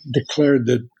 declared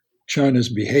that China's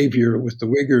behavior with the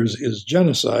Uyghurs is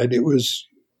genocide. It was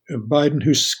Biden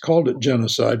who called it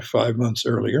genocide 5 months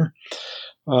earlier.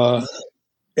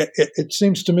 It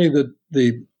seems to me that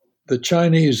the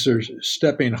Chinese are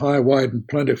stepping high, wide, and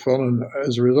plentiful, and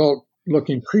as a result, look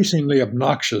increasingly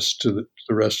obnoxious to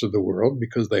the rest of the world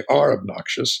because they are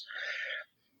obnoxious.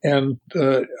 And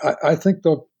I think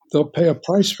they'll pay a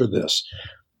price for this.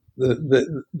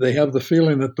 They have the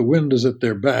feeling that the wind is at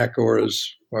their back, or as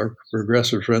our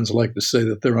progressive friends like to say,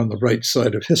 that they're on the right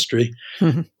side of history.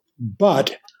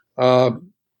 But I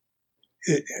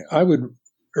would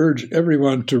urge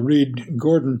everyone to read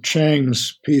Gordon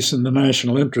Chang's piece in the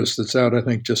National Interest that's out, I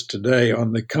think, just today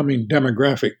on the coming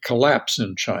demographic collapse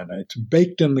in China. It's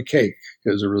baked in the cake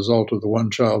as a result of the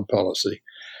one-child policy,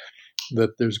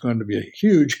 that there's going to be a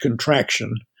huge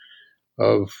contraction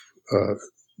of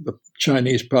the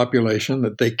Chinese population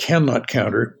that they cannot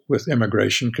counter with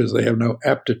immigration because they have no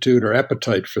aptitude or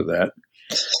appetite for that.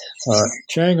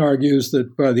 Chang argues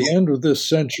that by the end of this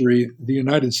century, the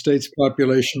United States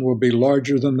population will be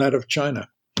larger than that of China.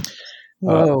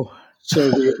 Whoa! So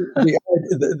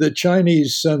the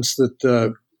Chinese sense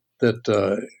that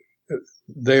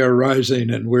they are rising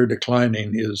and we're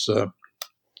declining is,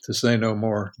 to say no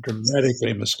more,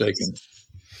 dramatically mistaken.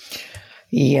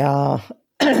 Yeah.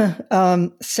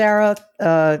 Sarah,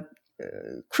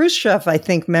 Khrushchev, I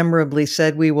think, memorably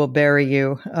said, "We will bury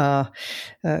you."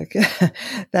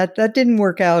 That didn't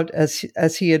work out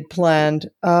as he had planned.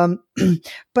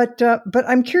 But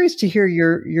I'm curious to hear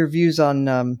your views on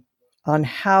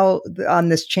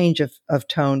this change of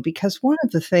tone, because one of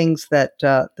the things that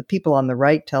the people on the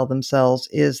right tell themselves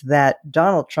is that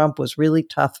Donald Trump was really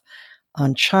tough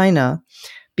on China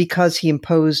because he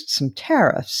imposed some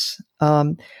tariffs,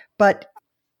 but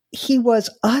he was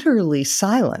utterly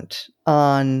silent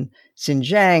on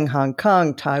Xinjiang, Hong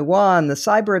Kong, Taiwan, the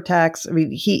cyber attacks. I mean,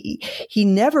 he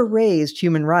never raised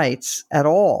human rights at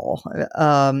all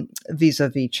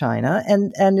vis-a-vis China,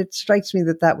 and it strikes me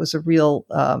that was a real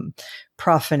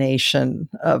profanation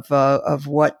of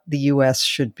what the U.S.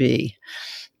 should be.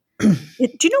 Do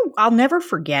you know? I'll never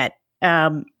forget.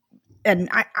 And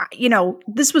I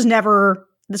this was never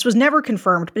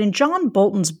confirmed, but in John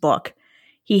Bolton's book,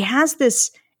 he has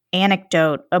this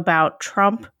anecdote about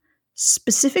Trump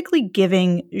specifically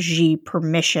giving Xi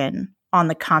permission on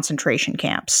the concentration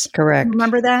camps. Correct.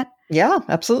 Remember that? Yeah,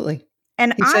 absolutely.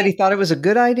 And he said he thought it was a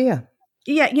good idea.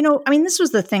 Yeah, this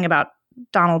was the thing about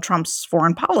Donald Trump's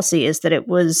foreign policy, is that it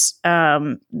was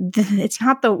it's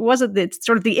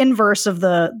sort of the inverse of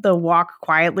the walk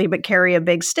quietly but carry a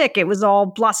big stick. It was all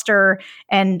bluster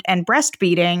and breast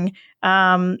beating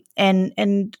and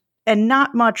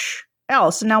not much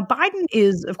else. Now, Biden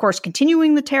is, of course,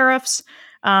 continuing the tariffs.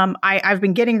 I've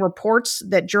been getting reports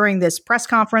that during this press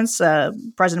conference,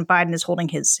 President Biden is holding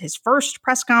his first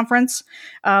press conference,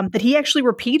 that he actually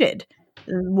repeated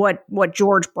what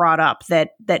George brought up,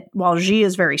 that while Xi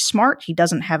is very smart, he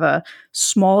doesn't have a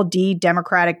small d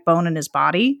Democratic bone in his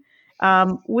body,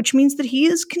 which means that he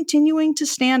is continuing to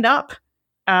stand up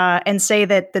and say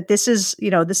that this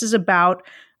is about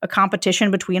a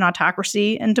competition between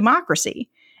autocracy and democracy.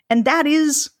 And that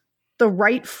is the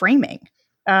right framing.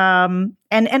 And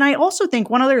I also think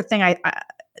one other thing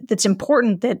that's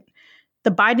important that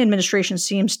the Biden administration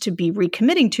seems to be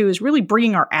recommitting to is really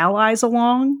bringing our allies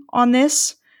along on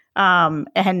this, and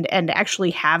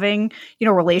actually having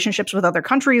relationships with other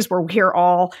countries where we're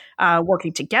all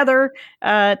working together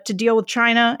to deal with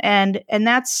China. And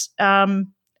that's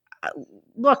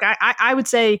look, I would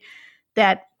say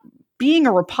that being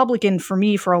a Republican for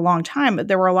me for a long time,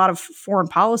 there were a lot of foreign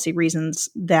policy reasons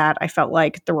that I felt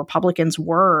like the Republicans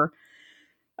were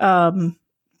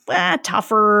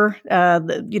tougher,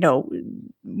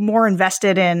 more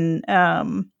invested in,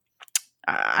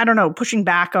 pushing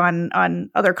back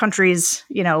on other countries,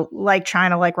 like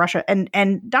China, like Russia.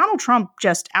 And Donald Trump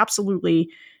just absolutely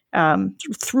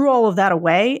threw all of that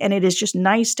away. And it is just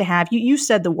nice to have, you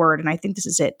said the word, and I think this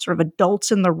is it, sort of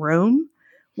adults in the room,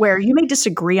 where you may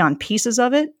disagree on pieces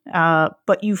of it,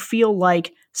 but you feel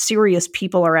like serious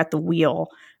people are at the wheel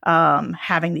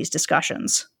having these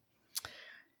discussions.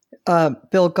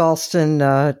 Bill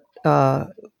Galston,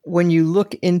 when you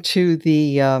look into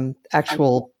the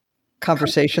actual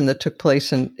conversation that took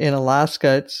place in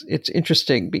Alaska, it's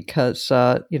interesting because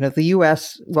the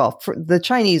U.S. The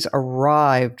Chinese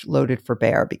arrived loaded for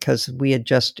bear because we had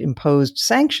just imposed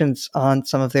sanctions on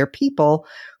some of their people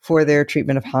for their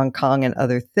treatment of Hong Kong and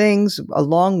other things,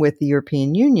 along with the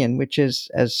European Union, which is,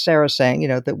 as Sarah's saying,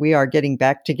 that we are getting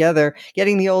back together,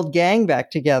 getting the old gang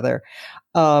back together.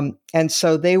 And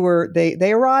so they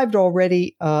arrived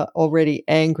already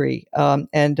angry.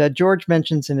 And George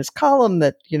mentions in his column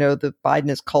that, the Biden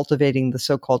is cultivating the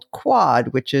so-called Quad,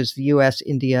 which is the U.S.,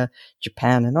 India,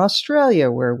 Japan, and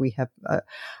Australia, where we have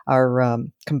our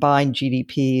combined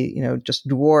GDP, just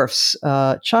dwarfs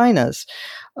China's.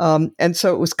 And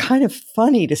so it was kind of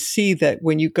funny to see that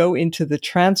when you go into the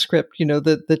transcript,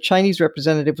 the Chinese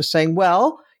representative was saying,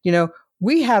 well,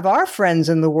 we have our friends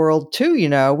in the world too,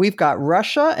 We've got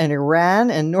Russia and Iran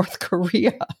and North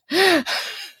Korea.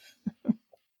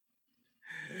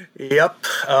 Yep.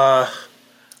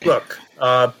 Look,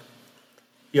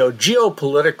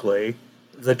 geopolitically,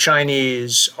 the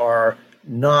Chinese are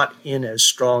not in as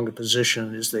strong a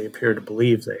position as they appear to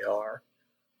believe they are.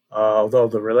 Although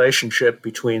the relationship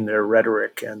between their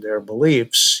rhetoric and their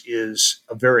beliefs is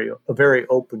a very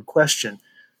open question.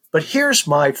 But here's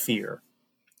my fear.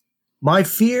 My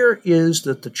fear is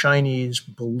that the Chinese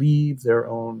believe their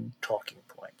own talking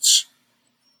points,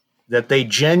 that they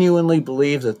genuinely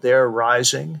believe that they're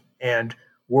rising and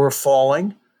we're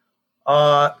falling,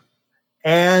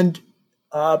 and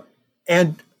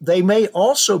they may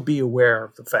also be aware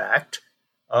of the fact,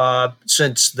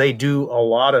 since they do a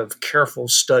lot of careful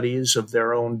studies of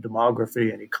their own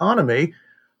demography and economy,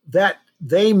 that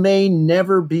they may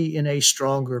never be in a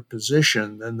stronger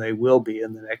position than they will be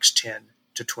in the next 10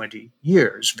 to 20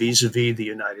 years vis-a-vis the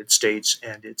United States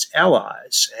and its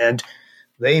allies. And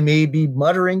they may be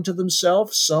muttering to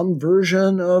themselves some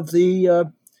version of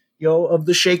the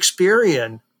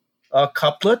Shakespearean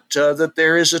couplet that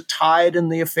there is a tide in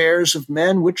the affairs of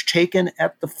men which taken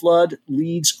at the flood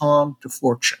leads on to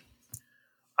fortune.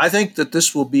 I think that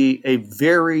this will be a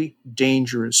very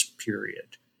dangerous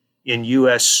period in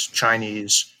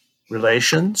U.S.-Chinese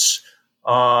relations.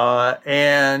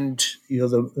 And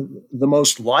the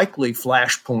most likely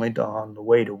flashpoint on the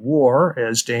way to war,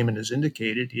 as Damon has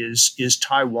indicated, is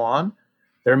Taiwan.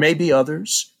 There may be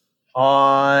others,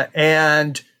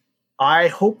 and I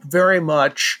hope very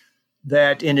much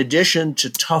that in addition to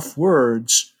tough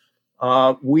words,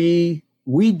 we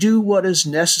do what is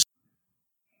necessary.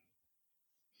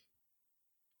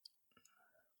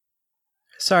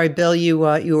 Sorry, Bill, you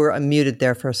were unmuted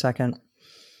there for a second.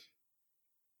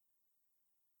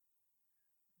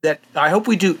 That I hope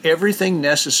we do everything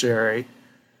necessary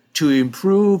to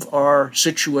improve our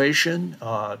situation,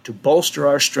 to bolster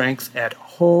our strength at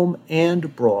home and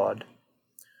abroad,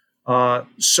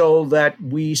 so that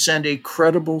we send a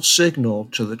credible signal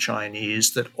to the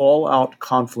Chinese that all-out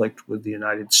conflict with the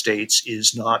United States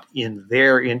is not in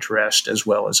their interest as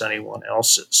well as anyone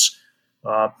else's.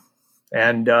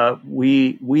 And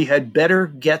we had better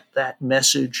get that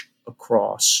message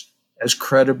across as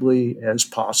credibly as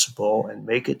possible and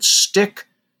make it stick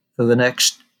for the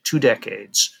next 2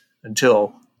 decades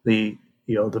until the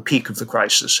peak of the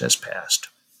crisis has passed.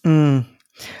 When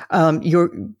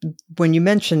you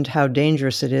mentioned how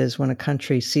dangerous it is when a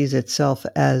country sees itself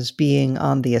as being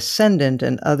on the ascendant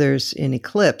and others in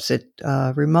eclipse, it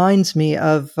reminds me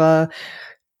of the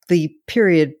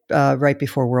period right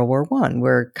before World War I,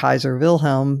 where Kaiser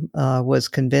Wilhelm was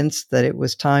convinced that it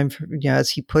was time for,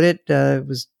 as he put it, it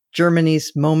was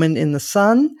Germany's moment in the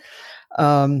sun,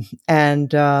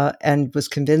 and was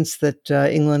convinced that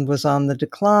England was on the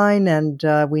decline, and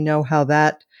we know how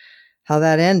that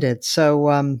ended.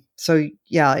 So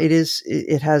yeah,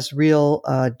 it has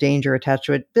real danger attached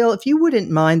to it. Bill, if you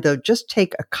wouldn't mind, though, just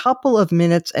take a couple of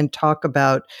minutes and talk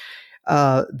about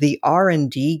the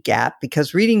R&D gap,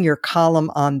 because reading your column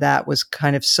on that was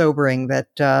kind of sobering.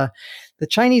 That the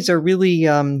Chinese are really,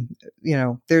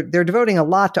 they're devoting a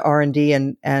lot to R&D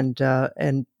and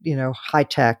high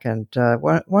tech. And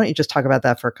why don't you just talk about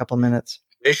that for a couple minutes?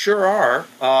 They sure are.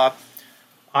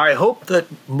 I hope that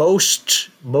most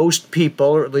people,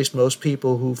 or at least most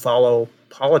people who follow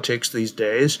politics these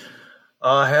days,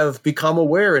 have become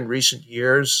aware in recent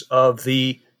years of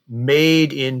the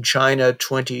Made in China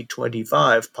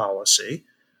 2025 policy,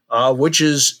 which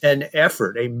is an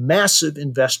effort, a massive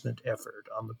investment effort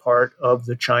on the part of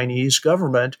the Chinese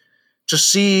government to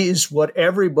seize what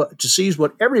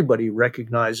everybody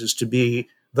recognizes to be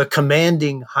the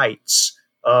commanding heights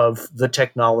of the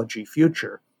technology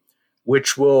future,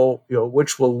 which will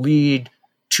lead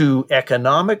to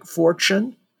economic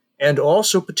fortune and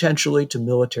also potentially to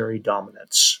military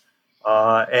dominance.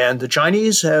 And the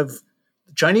Chinese have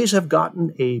the Chinese have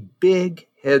gotten a big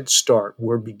head start.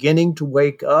 We're beginning to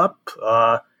wake up.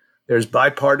 There's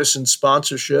bipartisan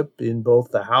sponsorship in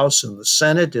both the House and the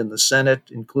Senate. In the Senate,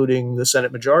 including the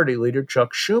Senate Majority Leader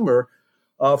Chuck Schumer,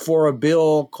 for a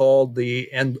bill called the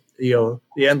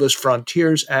Endless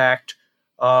Frontiers Act,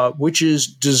 which is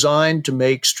designed to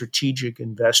make strategic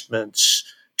investments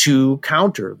to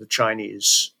counter the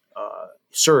Chinese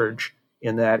surge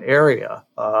in that area.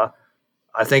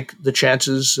 I think the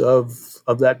chances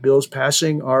of that bill's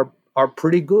passing are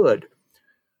pretty good.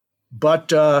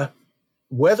 But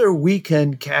whether we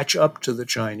can catch up to the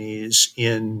Chinese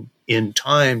in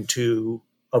time to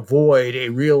avoid a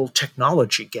real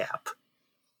technology gap,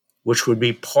 which would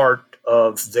be part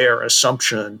of their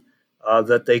assumption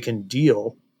that they can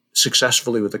deal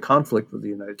successfully with the conflict with the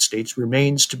United States,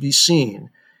 remains to be seen.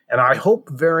 And I hope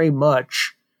very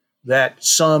much that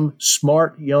some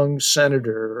smart young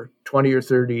senator 20 or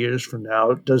 30 years from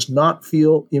now does not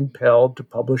feel impelled to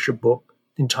publish a book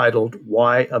entitled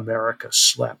Why America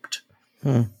Slept.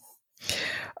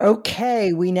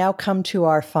 Okay, we now come to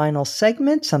our final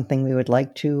segment, something we would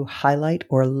like to highlight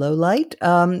or lowlight.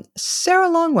 Sarah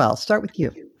Longwell, start with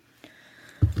you.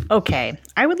 Okay,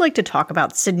 I would like to talk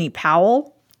about Sidney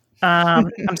Powell.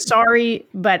 I'm sorry,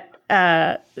 but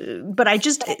I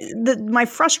just my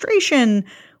frustration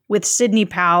with Sidney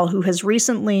Powell, who has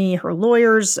recently, her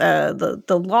lawyers,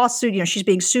 the lawsuit, she's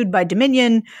being sued by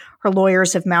Dominion. Her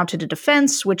lawyers have mounted a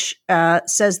defense which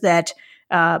says that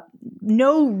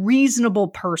no reasonable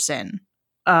person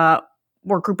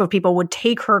or group of people would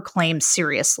take her claims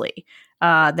seriously,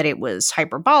 that it was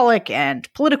hyperbolic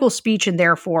and political speech, and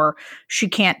therefore she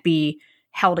can't be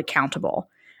held accountable.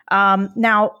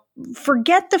 Now,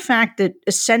 forget the fact that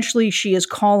essentially she is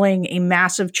calling a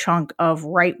massive chunk of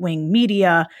right-wing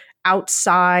media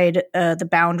outside the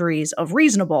boundaries of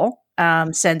reasonable,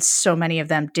 since so many of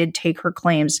them did take her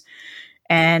claims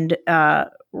and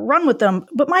run with them.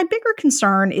 But my bigger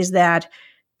concern is that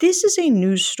this is a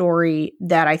news story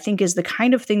that I think is the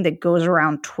kind of thing that goes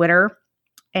around Twitter,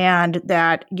 and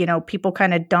that, people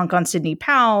kind of dunk on Sidney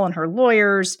Powell and her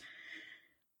lawyers,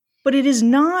 but it is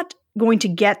not going to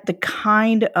get the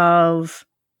kind of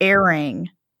airing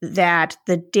that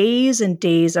the days and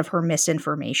days of her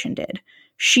misinformation did.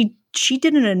 She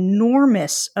did an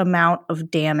enormous amount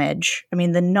of damage. I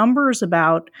mean, the numbers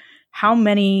about how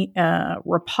many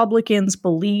Republicans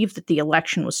believe that the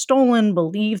election was stolen,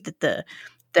 believe that the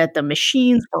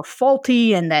machines were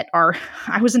faulty, and that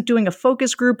I wasn't doing a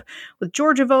focus group with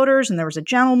Georgia voters, and there was a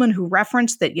gentleman who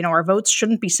referenced that, our votes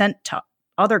shouldn't be sent to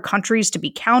other countries to be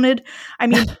counted. I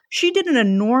mean, she did an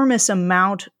enormous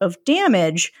amount of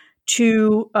damage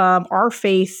to our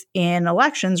faith in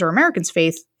elections, or Americans'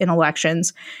 faith in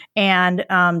elections. And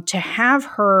to have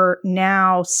her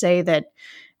now say that,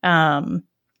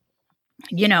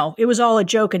 it was all a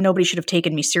joke and nobody should have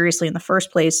taken me seriously in the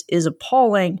first place is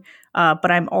appalling. But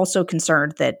I'm also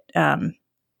concerned that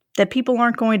that people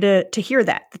aren't going to hear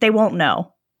that they won't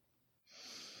know.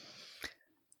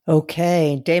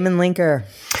 Okay, Damon Linker.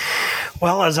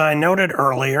 Well, as I noted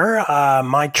earlier,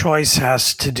 my choice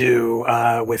has to do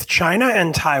with China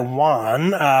and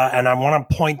Taiwan, and I want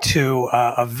to point to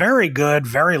a very good,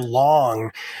 very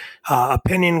long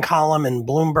opinion column in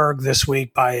Bloomberg this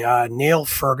week by Neil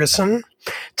Ferguson,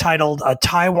 titled "A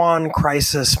Taiwan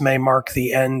Crisis May Mark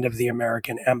the End of the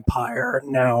American Empire."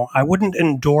 Now, I wouldn't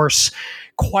endorse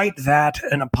quite that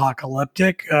an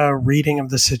apocalyptic reading of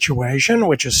the situation,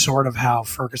 which is sort of how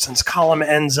Ferguson's column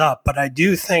ends up, but I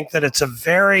do think that it's a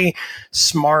very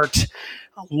smart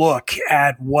look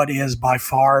at what is by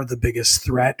far the biggest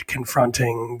threat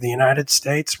confronting the United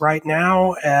States right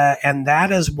now, and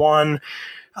that is one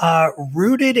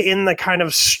rooted in the kind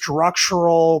of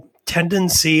structural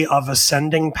tendency of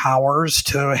ascending powers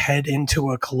to head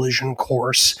into a collision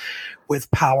course with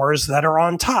powers that are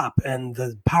on top. And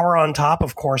the power on top,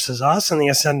 of course, is us, and the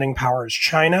ascending power is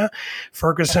China.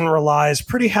 Ferguson relies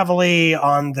pretty heavily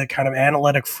on the kind of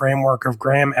analytic framework of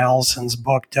Graham Allison's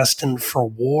book, Destined for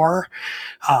War,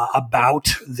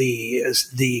 about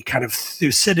the kind of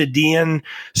Thucydidean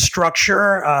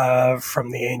structure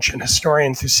from the ancient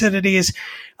historian Thucydides,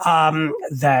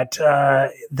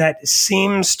 that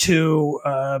seems to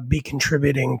be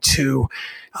contributing to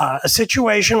a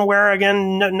situation where,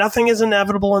 again, nothing is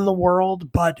inevitable in the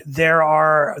world, but there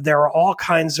are all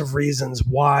kinds of reasons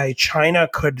why China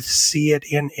could see it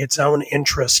in its own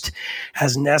interest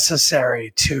as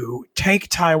necessary to take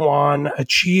Taiwan,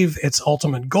 achieve its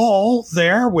ultimate goal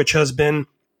there, which has been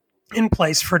in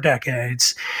place for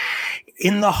decades,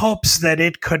 in the hopes that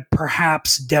it could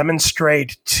perhaps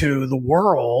demonstrate to the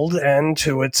world and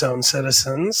to its own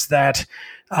citizens that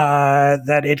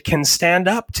that it can stand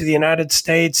up to the United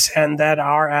States, and that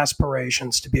our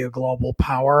aspirations to be a global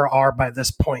power are by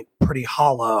this point pretty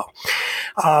hollow.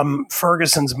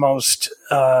 Ferguson's most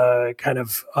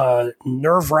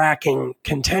nerve-wracking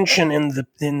contention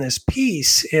in this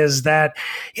piece is that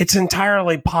it's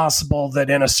entirely possible that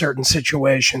in a certain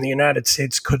situation the United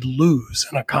States could lose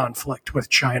in a conflict with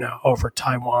China over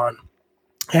Taiwan.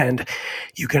 And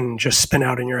you can just spin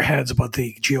out in your heads what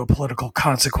the geopolitical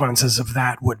consequences of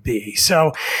that would be.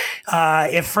 So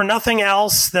if for nothing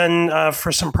else, then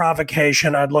for some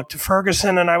provocation, I'd look to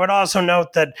Ferguson. And I would also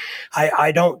note that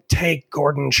I don't take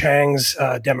Gordon Chang's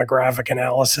demographic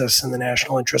analysis in the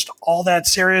national interest all that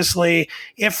seriously,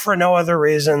 if for no other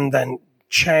reason than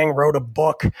Chang wrote a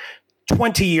book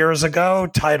 20 years ago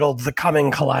titled The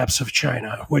Coming Collapse of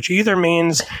China, which either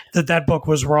means that book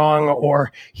was wrong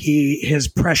or his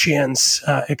prescience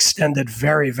extended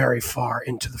very, very far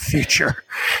into the future.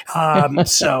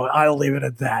 So I'll leave it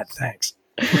at that. Thanks.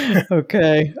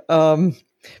 Okay.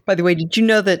 By the way, did you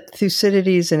know that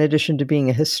Thucydides, in addition to being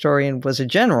a historian, was a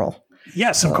general?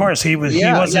 Yes, of course. He was a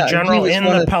general in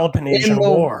the Peloponnesian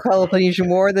War. Peloponnesian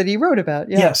War that he wrote about.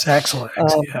 Yeah. Yes, excellent.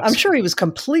 Yes. I'm sure he was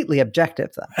completely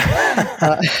objective, though.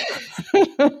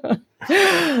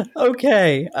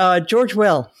 Okay. George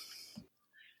Will.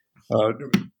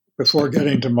 Before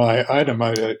getting to my item,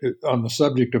 on the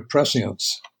subject of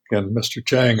prescience, and Mr.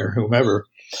 Chang or whomever,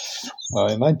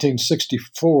 in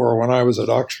 1964, when I was at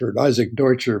Oxford, Isaac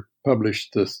Deutscher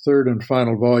published the third and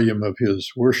final volume of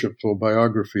his worshipful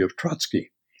biography of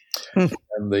Trotsky.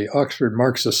 And the Oxford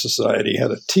Marxist Society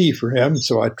had a tea for him,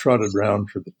 so I trotted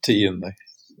round for the tea and the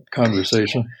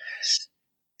conversation.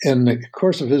 In the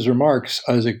course of his remarks,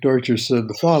 Isaac Deutscher said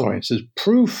the following. He says,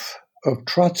 proof of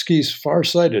Trotsky's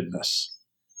farsightedness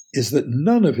is that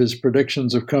none of his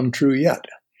predictions have come true yet.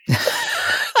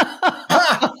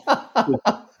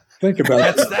 Think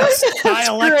about it. That's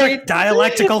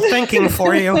dialectical thinking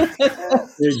for you.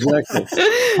 Exactly.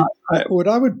 What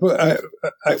I would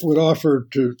offer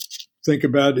to think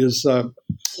about is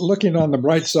looking on the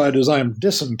bright side, as I am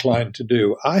disinclined to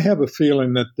do. I have a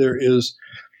feeling that there is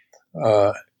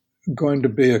going to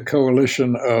be a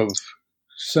coalition of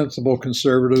sensible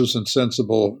conservatives and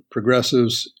sensible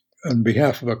progressives on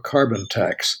behalf of a carbon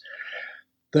tax.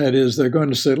 That is, they're going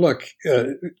to say, look,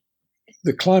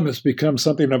 the climate's become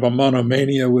something of a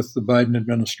monomania with the Biden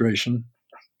administration.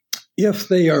 If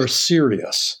they are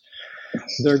serious,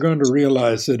 they're going to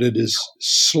realize that it is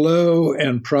slow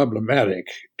and problematic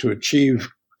to achieve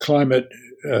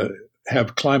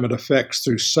have climate effects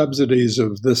through subsidies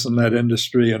of this and that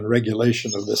industry and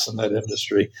regulation of this and that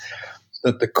industry,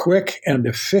 that the quick and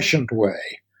efficient way,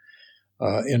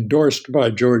 endorsed by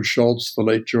George Shultz, the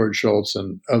late George Shultz,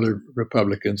 and other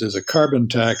Republicans, is a carbon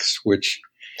tax which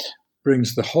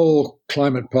brings the whole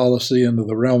climate policy into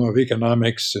the realm of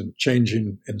economics and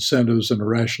changing incentives in a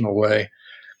rational way.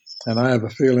 And I have a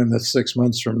feeling that 6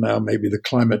 months from now, maybe the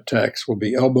climate tax will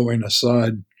be elbowing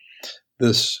aside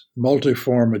this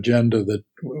multiform agenda that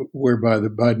whereby the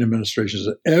Biden administration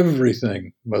says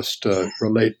everything must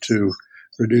relate to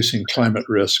reducing climate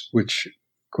risk, which,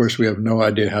 of course, we have no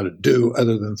idea how to do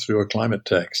other than through a climate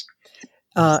tax.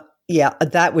 Yeah,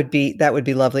 that would be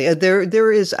lovely.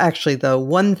 There is actually, though,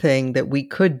 one thing that we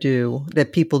could do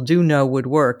that people do know would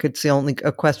work. It's only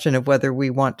a question of whether we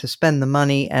want to spend the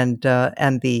money and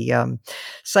the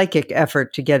psychic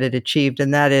effort to get it achieved,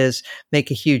 and that is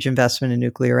make a huge investment in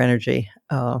nuclear energy.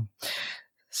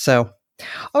 So,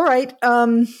 all right,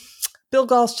 Bill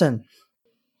Galston.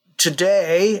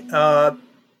 Today,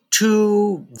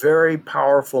 two very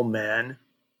powerful men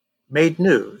made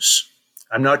news.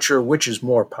 I'm not sure which is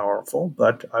more powerful,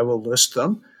 but I will list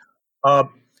them.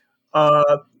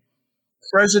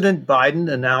 President Biden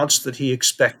announced that he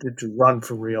expected to run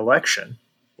for re-election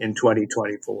in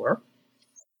 2024,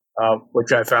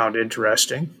 which I found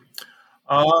interesting.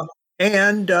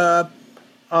 And Mark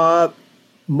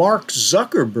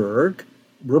Zuckerberg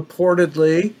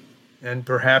reportedly, and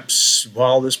perhaps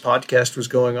while this podcast was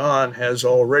going on, has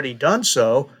already done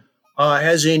so,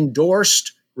 has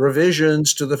endorsed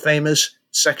revisions to the famous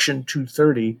Section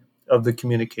 230 of the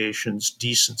Communications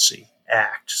Decency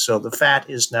Act. So the fat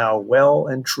is now well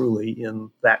and truly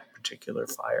in that particular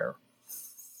fire.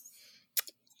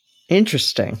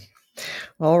 Interesting.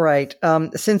 All right.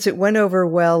 Since it went over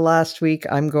well last week,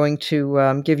 I'm going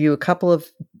to give you a couple of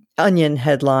Onion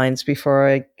headlines before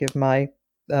I give my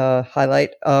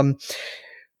highlight.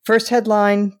 First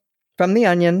headline from the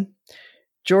Onion.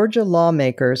 Georgia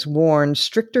lawmakers warn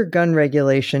stricter gun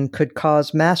regulation could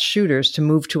cause mass shooters to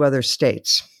move to other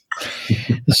states.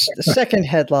 The second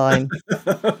headline.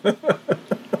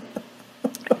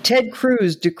 Ted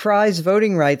Cruz decries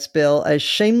voting rights bill as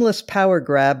shameless power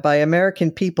grab by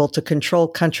American people to control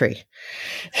country.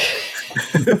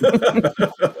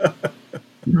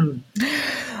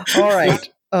 All right.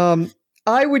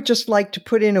 I would just like to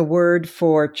put in a word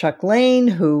for Chuck Lane,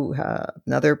 who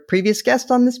another previous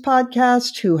guest on this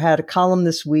podcast, who had a column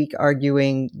this week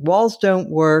arguing walls don't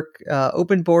work,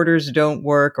 open borders don't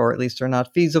work, or at least are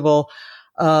not feasible.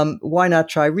 Why not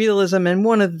try realism? And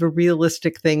one of the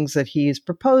realistic things that he's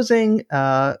proposing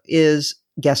is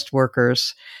guest worker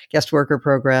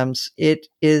programs. It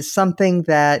is something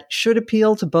that should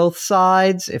appeal to both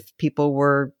sides. If people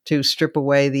were to strip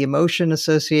away the emotion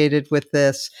associated with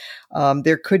this,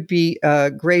 there could be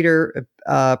greater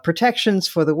protections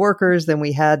for the workers than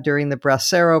we had during the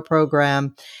Bracero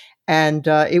program. And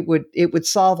it would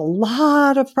solve a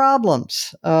lot of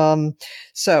problems.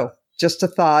 So just a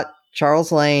thought,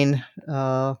 Charles Lane,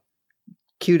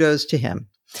 kudos to him.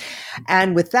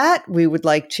 And with that, we would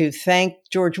like to thank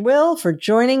George Will for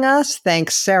joining us.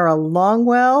 Thanks Sarah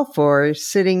Longwell for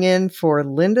sitting in for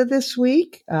Linda this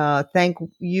week. Thank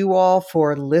you all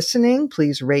for listening.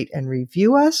 Please rate and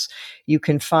review us. You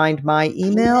can find my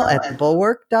email at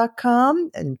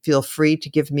thebulwark.com and feel free to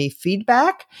give me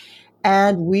feedback.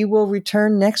 And we will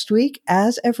return next week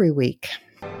as every week.